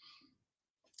because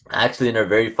actually in our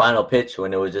very final pitch,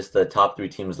 when it was just the top three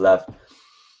teams left,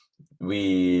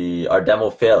 we our demo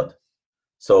failed.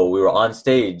 So we were on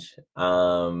stage,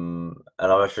 and I'm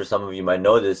not sure some of you might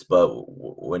know this, but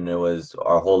when it was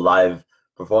our whole live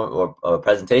perform or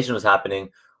presentation was happening,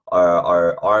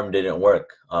 our arm didn't work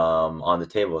on the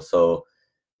table. So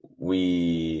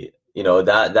we,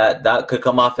 that could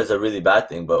come off as a really bad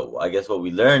thing. But I guess what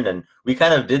we learned, and we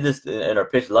kind of did this in our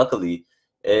pitch, luckily,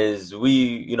 is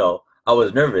I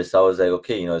was nervous. I was like,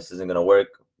 okay, this isn't gonna work.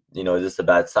 Is this a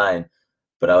bad sign?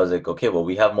 But I was like, okay, well,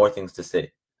 we have more things to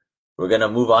say. We're gonna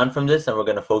move on from this, and we're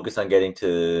gonna focus on getting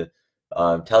to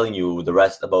telling you the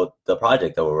rest about the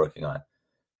project that we're working on.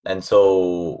 And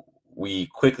so we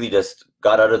quickly just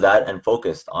got out of that and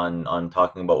focused on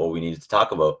talking about what we needed to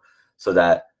talk about, so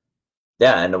that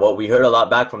yeah. And what we heard a lot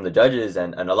back from the judges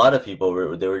and a lot of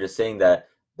people they were just saying that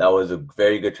that was a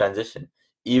very good transition,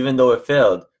 even though it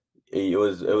failed. It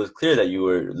was clear that you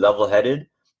were level headed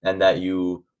and that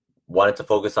you wanted to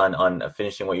focus on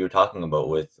finishing what you were talking about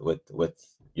with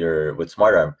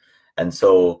SmartArm. And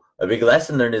so a big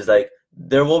lesson learned is like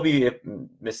there will be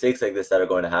mistakes like this that are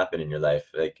going to happen in your life.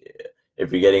 Like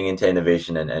if you're getting into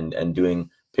innovation and doing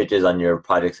pitches on your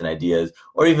projects and ideas,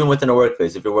 or even within a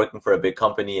workplace, if you're working for a big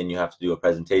company and you have to do a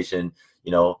presentation,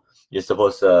 you know, you're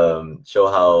supposed to show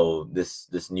how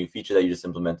this new feature that you just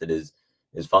implemented is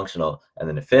functional, and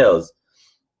then it fails.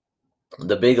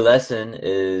 The big lesson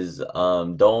is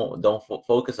don't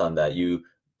focus on that.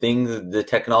 The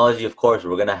technology, of course,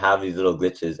 we're gonna have these little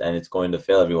glitches, and it's going to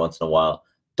fail every once in a while.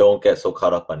 Don't get so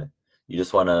caught up on it. You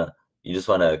just wanna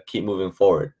keep moving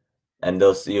forward, and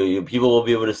they'll see people will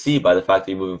be able to see by the fact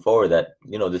that you're moving forward that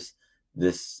this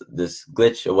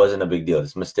glitch, it wasn't a big deal.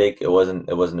 This mistake, it wasn't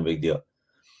a big deal.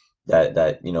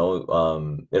 That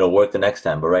it'll work the next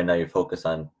time, but right now you're focused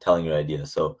on telling your idea.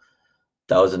 So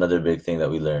that was another big thing that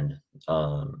we learned.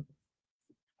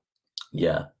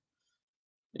 Yeah,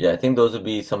 I think those would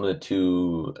be some of the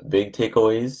two big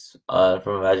takeaways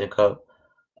from Imagine Cup.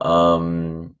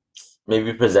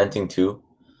 Maybe presenting too.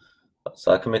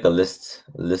 So I can make a list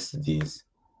of these.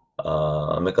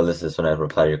 I'll make a list of this when I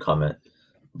reply to your comment.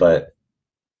 But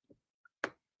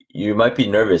you might be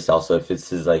nervous also if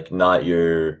this is like not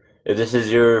your if this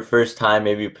is your first time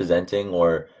maybe presenting,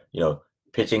 or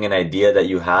pitching an idea that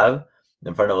you have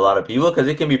in front of a lot of people, because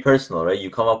it can be personal, right? You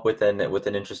come up with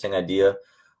an interesting idea,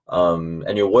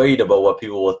 and you're worried about what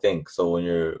people will think. So when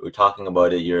we're talking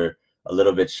about it, you're a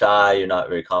little bit shy, you're not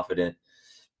very confident.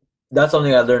 That's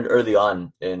something I learned early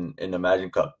on in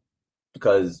Imagine Cup,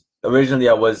 because originally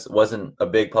I wasn't a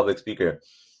big public speaker,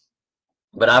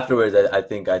 but afterwards I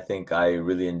think I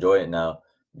really enjoy it now,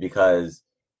 because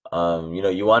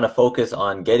you want to focus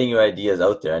on getting your ideas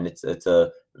out there, and it's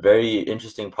a very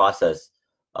interesting process.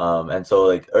 And so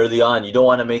like early on, you don't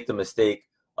want to make the mistake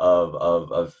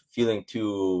of feeling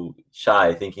too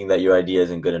shy, thinking that your idea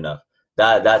isn't good enough.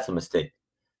 That's a mistake.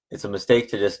 It's a mistake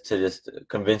to just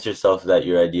convince yourself that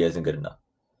your idea isn't good enough.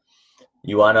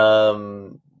 You want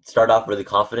to start off really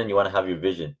confident. You want to have your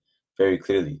vision very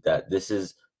clearly, that this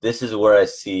is where I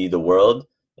see the world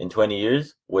in 20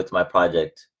 years with my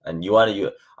project. And you want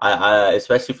to, I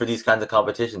especially for these kinds of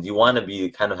competitions, you want to be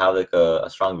kind of have like a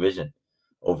strong vision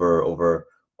over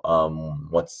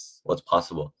what's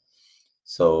possible.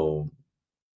 So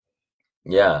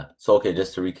yeah. So okay,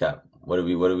 just to recap, what did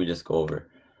we just go over?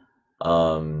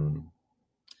 Um,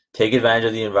 Take advantage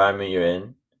of the environment you're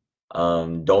in.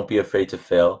 Don't be afraid to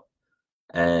fail.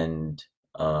 And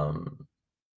what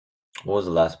was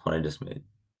the last point I just made?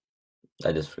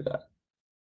 I just forgot.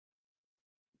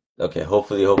 Okay,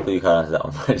 hopefully you caught on to that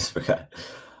one. I just forgot.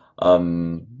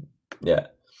 Um, yeah.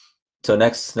 So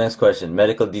next question.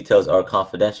 Medical details are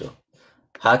confidential.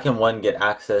 How can one get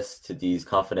access to these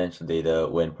confidential data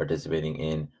when participating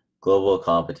in global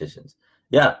competitions?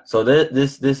 Yeah. So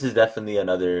this is definitely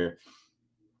another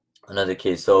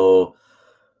case. So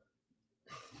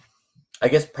I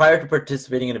guess prior to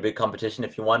participating in a big competition,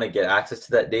 if you want to get access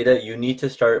to that data, you need to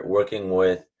start working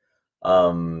with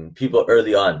people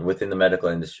early on within the medical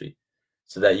industry,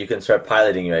 so that you can start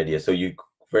piloting your idea. So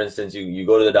for instance, you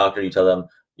go to the doctor, you tell them,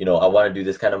 I want to do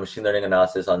this kind of machine learning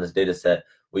analysis on this data set.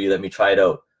 Will you let me try it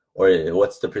out? Or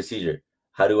what's the procedure?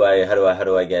 How do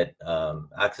I get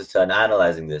access to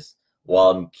analyzing this while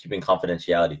I'm keeping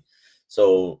confidentiality?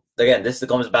 So again, this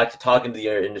comes back to talking to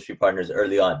your industry partners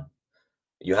early on.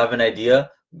 You have an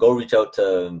idea, go reach out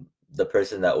to the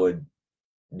person that would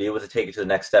be able to take it to the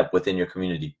next step within your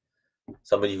community,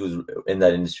 somebody who's in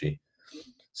that industry.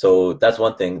 So that's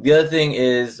one thing. The other thing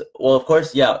is, well, of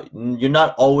course, yeah, you're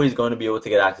not always going to be able to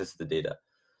get access to the data.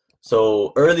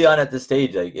 So early on at this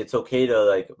stage, like it's okay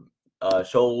to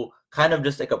show kind of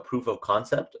just like a proof of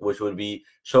concept, which would be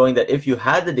showing that if you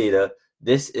had the data,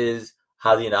 this is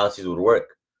how the analyses would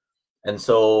work. And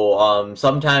so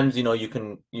sometimes you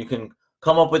can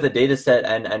come up with a data set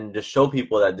and just show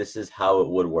people that this is how it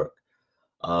would work.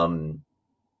 And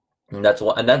that's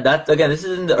again, this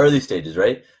is in the early stages,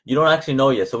 right? You don't actually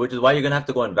know yet, so which is why you're gonna have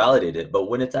to go and validate it. But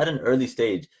when it's at an early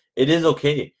stage, it is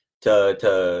okay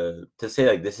to say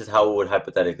like this is how it would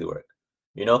hypothetically work,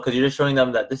 because you're just showing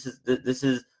them that this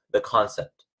is the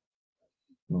concept.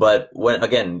 But when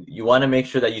again, you want to make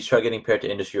sure that you start getting paired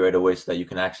to industry right away, so that you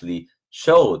can actually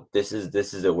show this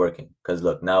is it working. Because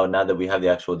look, now that we have the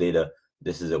actual data,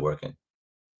 this is it working.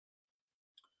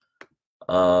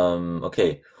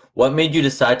 Okay. What made you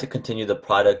decide to continue the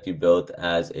product you built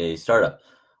as a startup?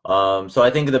 So I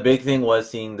think the big thing was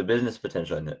seeing the business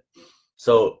potential in it.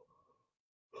 So,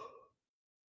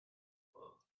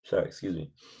 sorry, excuse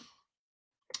me.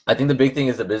 I think the big thing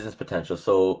is the business potential.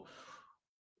 So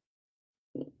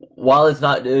while it's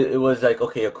not, it was like,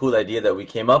 okay, a cool idea that we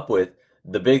came up with.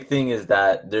 The big thing is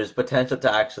that there's potential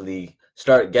to actually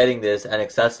start getting this and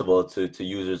accessible to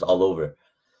users all over.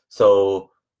 So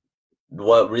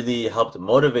what really helped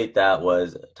motivate that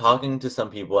was talking to some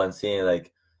people and seeing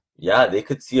like, yeah, they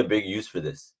could see a big use for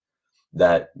this.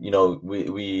 That,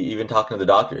 we even talking to the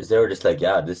doctors, they were just like,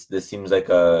 yeah, this seems like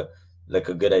a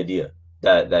good idea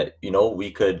that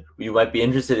we might be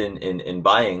interested in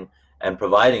buying and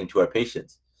providing to our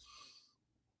patients.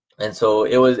 And so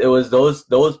it was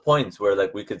those points where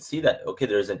like we could see that, okay,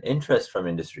 there's an interest from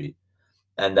industry,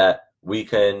 and that we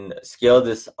can scale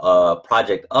this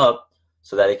project up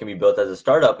so that it can be built as a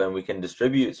startup and we can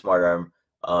distribute SmartArm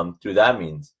through that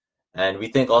means. And we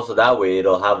think also that way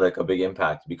it'll have like a big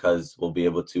impact, because we'll be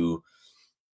able to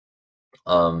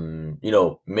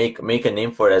make a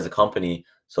name for it as a company,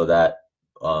 so that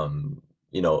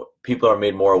people are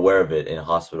made more aware of it in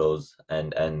hospitals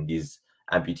and these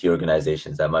amputee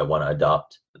organizations that might want to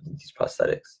adopt these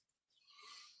prosthetics.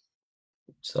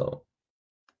 So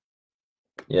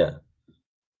yeah.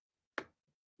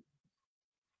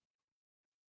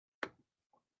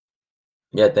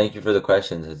 Yeah, thank you for the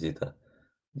questions, Hazita.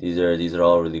 These are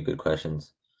all really good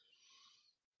questions.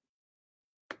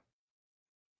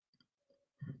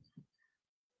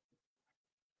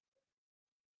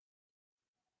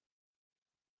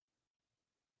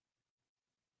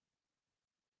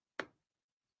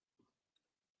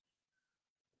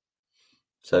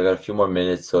 So I got a few more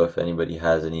minutes, so if anybody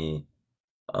has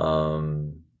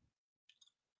um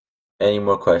any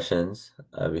more questions,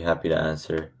 I'd be happy to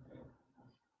answer.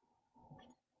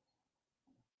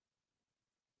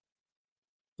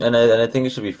 And I think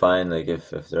it should be fine. Like if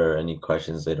there are any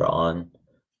questions later on,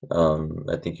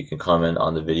 I think you can comment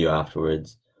on the video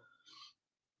afterwards.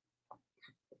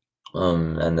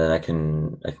 And then I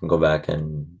can go back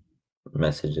and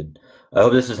message it. I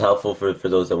hope this is helpful for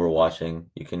those that were watching.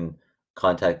 You can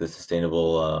contact the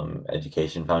Sustainable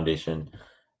Education Foundation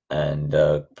and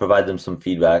provide them some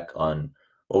feedback on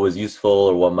what was useful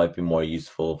or what might be more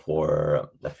useful for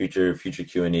a future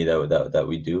Q&A that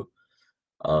we do.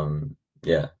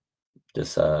 Yeah,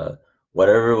 just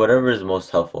whatever is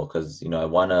most helpful, because I'd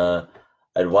wanna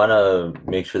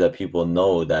make sure that people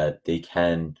know that they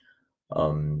can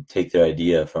take their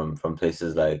idea from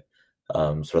places like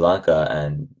Sri Lanka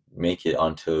and make it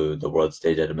onto the world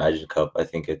stage at Imagine Cup. I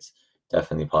think it's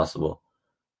definitely possible.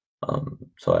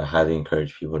 So I highly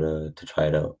encourage people to try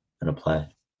it out and apply.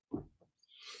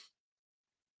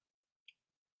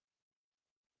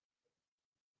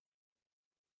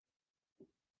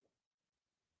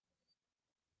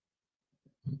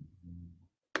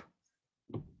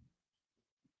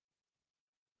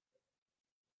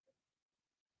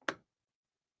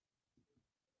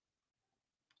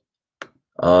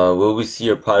 Will we see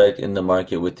your product in the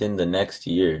market within the next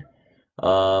year?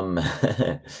 Um,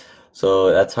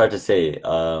 so that's hard to say.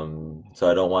 So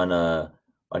I don't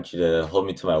want you to hold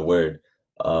me to my word.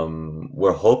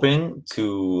 We're hoping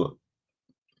to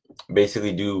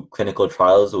basically do clinical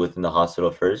trials within the hospital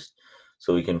first,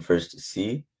 so we can first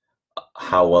see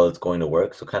how well it's going to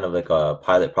work. So kind of like a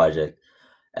pilot project.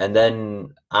 And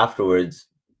then afterwards,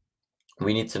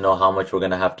 we need to know how much we're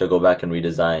going to have to go back and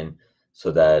redesign,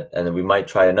 and then we might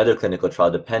try another clinical trial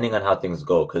depending on how things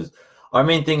go. Because our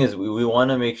main thing is we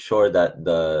want to make sure that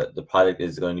the product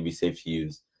is going to be safe to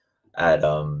use at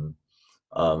for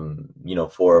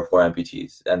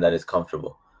amputees, and that it's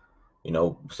comfortable.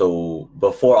 So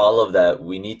before all of that,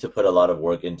 we need to put a lot of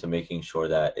work into making sure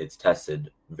that it's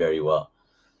tested very well.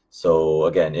 So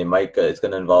again, it's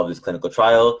going to involve this clinical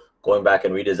trial, going back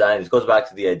and redesign. This goes back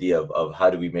to the idea of how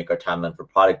do we make our timeline for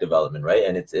product development, right?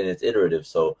 And it's iterative.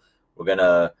 So we're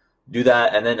gonna do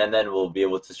that, and then we'll be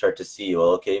able to start to see,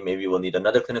 well, okay, maybe we'll need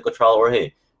another clinical trial, or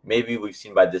hey, maybe we've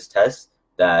seen by this test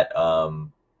that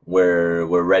we're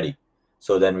ready.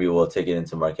 So then we will take it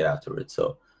into market afterwards.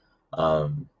 So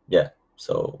yeah,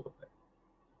 so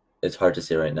it's hard to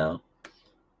say right now.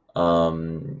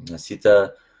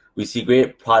 Sita, we see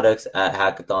great products at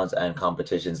hackathons and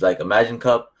competitions like Imagine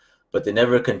Cup, but they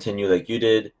never continue like you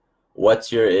did.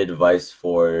 What's your advice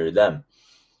for them?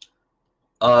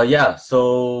 Yeah,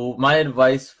 so my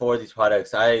advice for these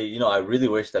products, I really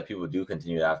wish that people do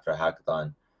continue after a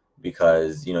hackathon,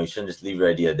 because, you shouldn't just leave your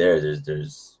idea there.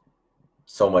 There's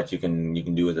so much you can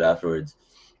do with it afterwards.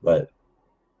 But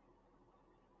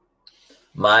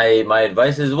my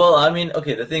advice is, well, I mean,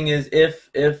 okay, the thing is,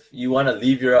 if you want to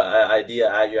leave your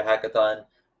idea at your hackathon,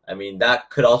 I mean,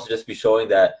 that could also just be showing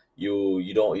that you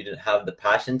didn't have the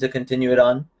passion to continue it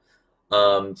on.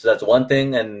 So that's one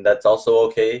thing, and that's also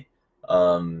okay.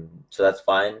 So that's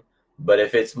fine. But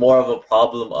if it's more of a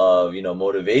problem of,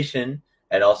 motivation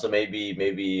and also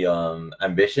maybe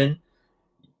ambition,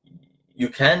 you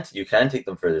can take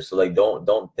them further. So like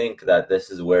don't think that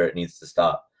this is where it needs to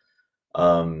stop.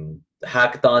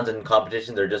 Hackathons and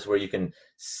competitions are just where you can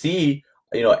see,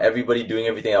 everybody doing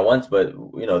everything at once, but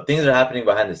things are happening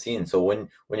behind the scenes. So when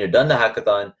you're done the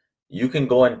hackathon, you can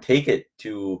go and take it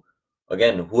to,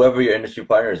 again, whoever your industry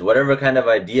partner is, whatever kind of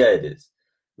idea it is.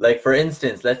 Like for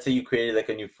instance, let's say you created like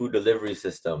a new food delivery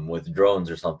system with drones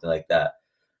or something like that.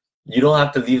 You don't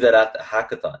have to leave that at the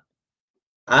hackathon.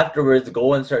 Afterwards,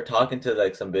 go and start talking to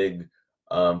like some big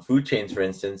food chains, for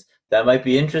instance, that might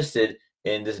be interested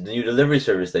in this new delivery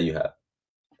service that you have.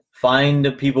 Find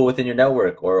the people within your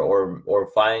network,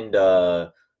 or find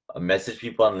message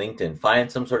people on LinkedIn. Find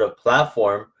some sort of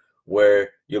platform where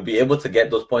you'll be able to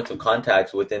get those points of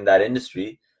contacts within that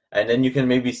industry, and then you can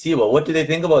maybe see, well, what do they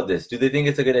think about this? Do they think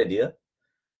it's a good idea?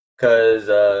 Because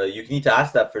you need to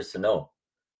ask that first to know.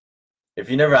 If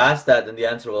you never ask that, then the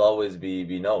answer will always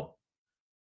be no.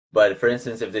 But for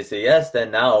instance, if they say yes,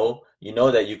 then now you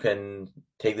know that you can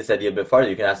take this idea a bit farther.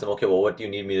 You can ask them, okay, well, what do you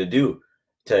need me to do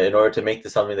in order to make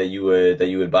this something that you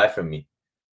would buy from me?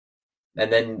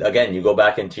 And then again, you go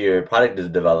back into your product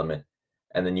development,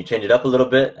 and then you change it up a little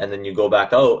bit, and then you go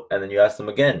back out, and then you ask them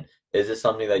again, is this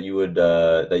something that you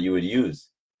would use?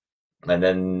 And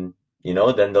then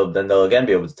then they'll again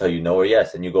be able to tell you no or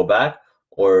yes, and you go back,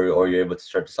 or you're able to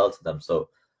start to sell to them. So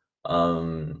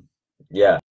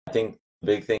yeah, I think the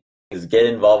big thing is get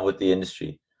involved with the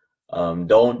industry.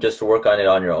 Don't just work on it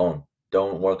on your own.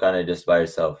 Don't work on it just by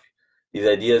yourself. These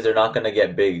ideas are not going to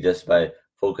get big just by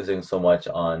focusing so much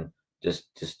on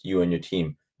just you and your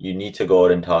team. You need to go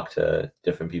out and talk to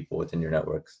different people within your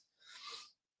networks.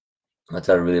 That's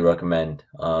what I really recommend.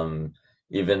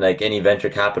 Even like any venture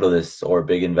capitalists or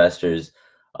big investors,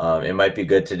 it might be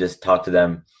good to just talk to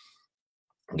them,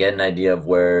 get an idea of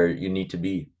where you need to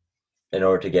be in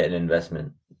order to get an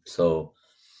investment. So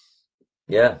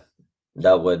yeah,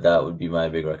 that would be my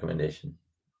big recommendation,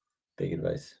 big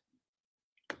advice.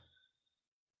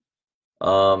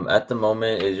 At the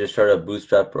moment, is your startup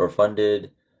bootstrapped or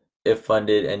funded? If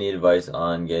funded, any advice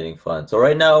on getting funds? So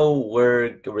right now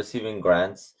we're receiving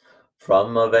grants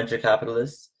from venture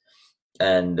capitalists,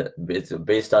 and it's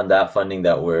based on that funding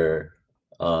that we're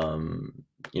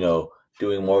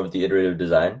doing more of the iterative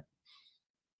design.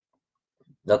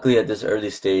 Luckily, at this early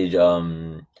stage,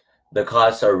 the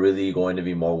costs are really going to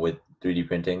be more with 3D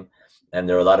printing, and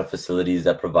there are a lot of facilities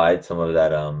that provide some of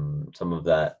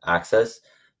that access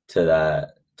to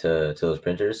those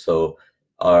printers. So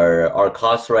our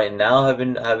costs right now have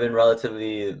been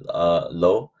relatively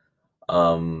low.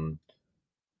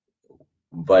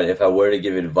 But if I were to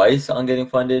give advice on getting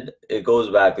funded, it goes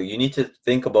back. You need to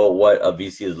think about what a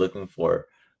VC is looking for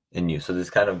in you. So this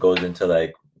kind of goes into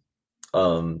like,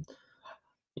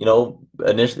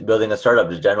 initially building a startup,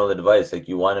 just general advice. Like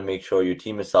you want to make sure your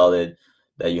team is solid,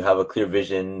 that you have a clear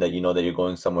vision, that you know that you're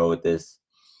going somewhere with this.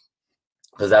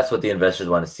 Because that's what the investors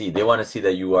want to see. They want to see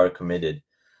that you are committed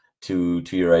to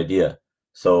your idea.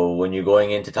 So when you're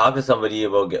going in to talk to somebody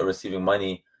about receiving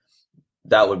money,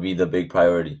 that would be the big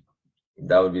priority.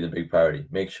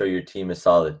 Make sure your team is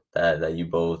solid, that you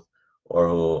both,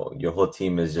 or your whole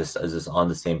team is just on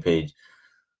the same page.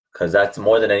 Because that's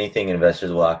more than anything,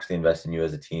 investors will actually invest in you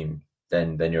as a team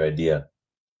than your idea.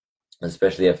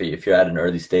 Especially if you're at an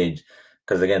early stage,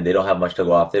 because again, they don't have much to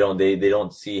go off. They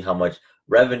don't see how much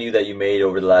revenue that you made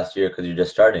over the last year because you're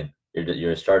just starting.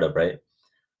 You're a startup, right?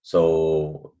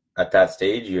 So at that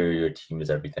stage, your team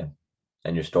is everything,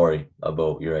 and your story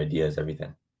about your idea is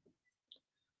everything.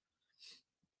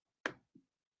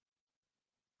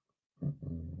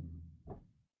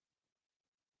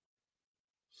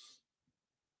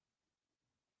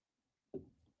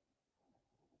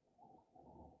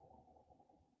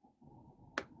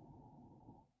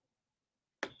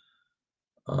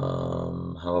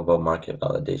 How about market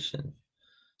validation?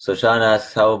 So Sean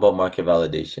asks, how about market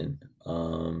validation?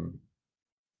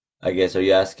 I guess, are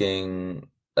you asking,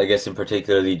 I guess in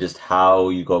particularly just how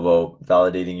you go about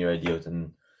validating your idea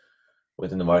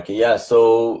within the market? Yeah,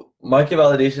 so market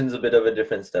validation is a bit of a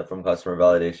different step from customer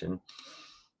validation.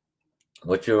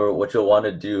 What you'll want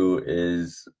to do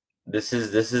is, this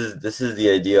is the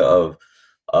idea of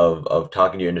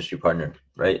talking to your industry partner,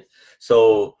 right?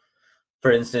 So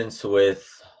for instance, with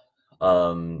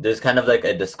there's kind of like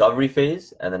a discovery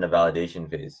phase and then a validation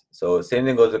phase. So same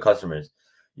thing goes with customers.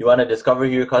 You want to discover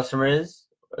who your customer is,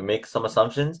 make some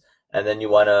assumptions, and then you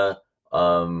want to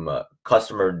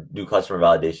do customer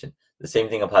validation. The same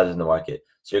thing applies in the market.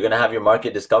 So you're going to have your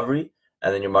market discovery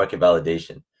and then your market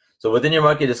validation. So within your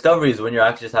market discovery is when you're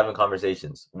actually just having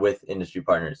conversations with industry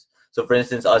partners. So for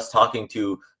instance, us talking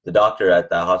to the doctor at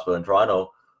that hospital in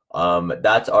Toronto,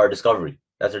 that's our discovery.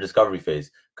 That's our discovery phase,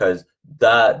 because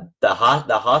the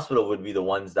hospital would be the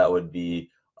ones that would be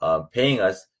paying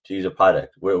us to use a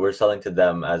product. We're selling to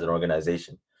them as an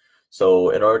organization.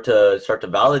 So in order to start to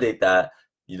validate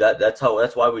that's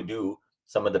why we do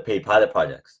some of the paid pilot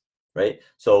projects, right?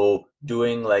 So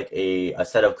doing like a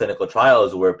set of clinical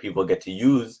trials where people get to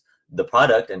use the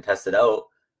product and test it out,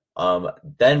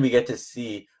 then we get to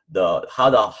see how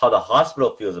the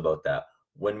hospital feels about that.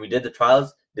 When we did the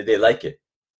trials, did they like it?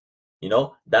 You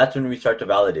know, that's when we start to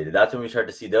validate it. That's when we start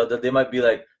to see they might be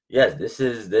like, yes, this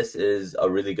is a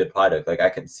really good product. Like I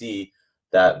can see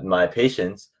that my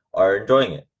patients are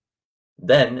enjoying it.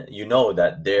 Then you know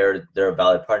that they're a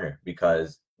valid partner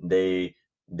because they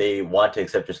want to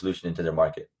accept your solution into their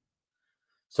market.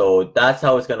 So that's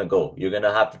how it's going to go. You're going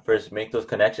to have to first make those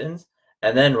connections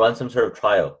and then run some sort of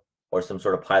trial or some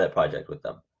sort of pilot project with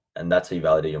them. And that's how you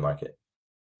validate your market.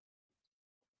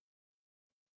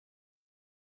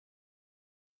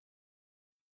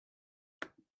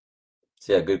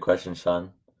 So yeah, good question,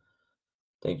 Sean.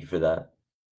 Thank you for that.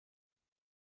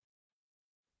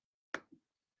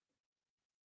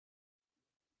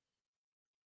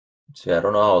 So yeah, I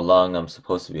don't know how long I'm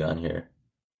supposed to be on here.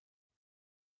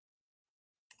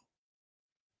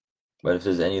 But if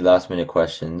there's any last minute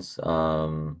questions,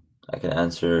 I can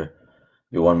answer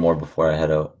you one more before I head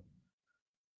out.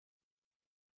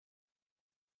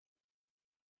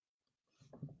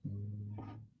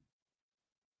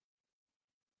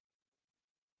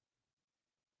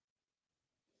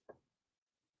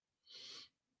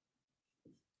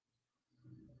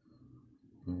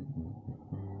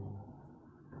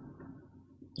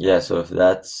 Yeah, so if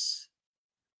those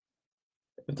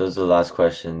are the last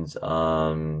questions,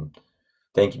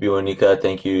 thank you, Bionika.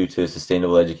 Thank you to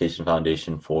Sustainable Education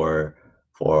Foundation for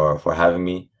having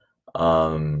me.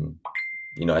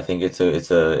 You know, I think it's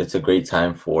a great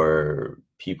time for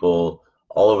people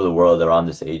all over the world around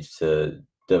this age to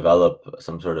develop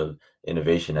some sort of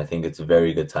innovation. I think it's a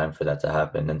very good time for that to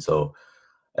happen. And so,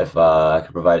 if I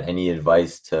could provide any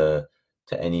advice to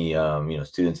any you know,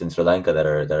 students in Sri Lanka that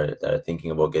are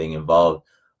thinking about getting involved,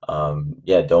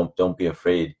 yeah, don't be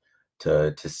afraid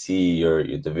to see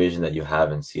the vision that you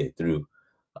have and see it through.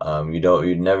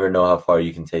 You never know how far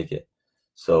you can take it.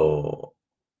 So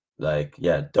like,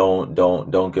 yeah, don't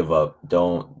give up.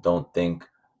 Don't think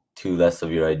too less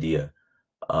of your idea.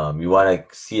 You want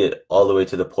to see it all the way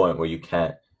to the point where you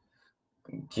can't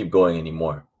keep going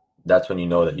anymore. That's when you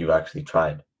know that you've actually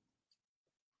tried.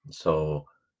 So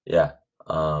yeah,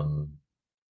 um,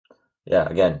 yeah.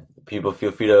 Again, people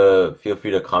feel free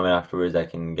to comment afterwards. I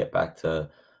can get back to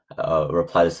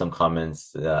reply to some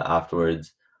comments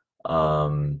afterwards.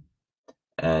 Um,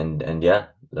 and yeah,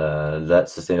 let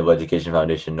Sustainable Education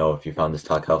Foundation know if you found this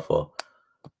talk helpful.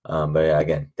 But yeah,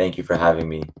 again, thank you for having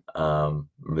me. I'm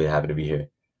really happy to be here.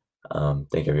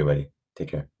 Thank you, everybody. Take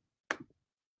care.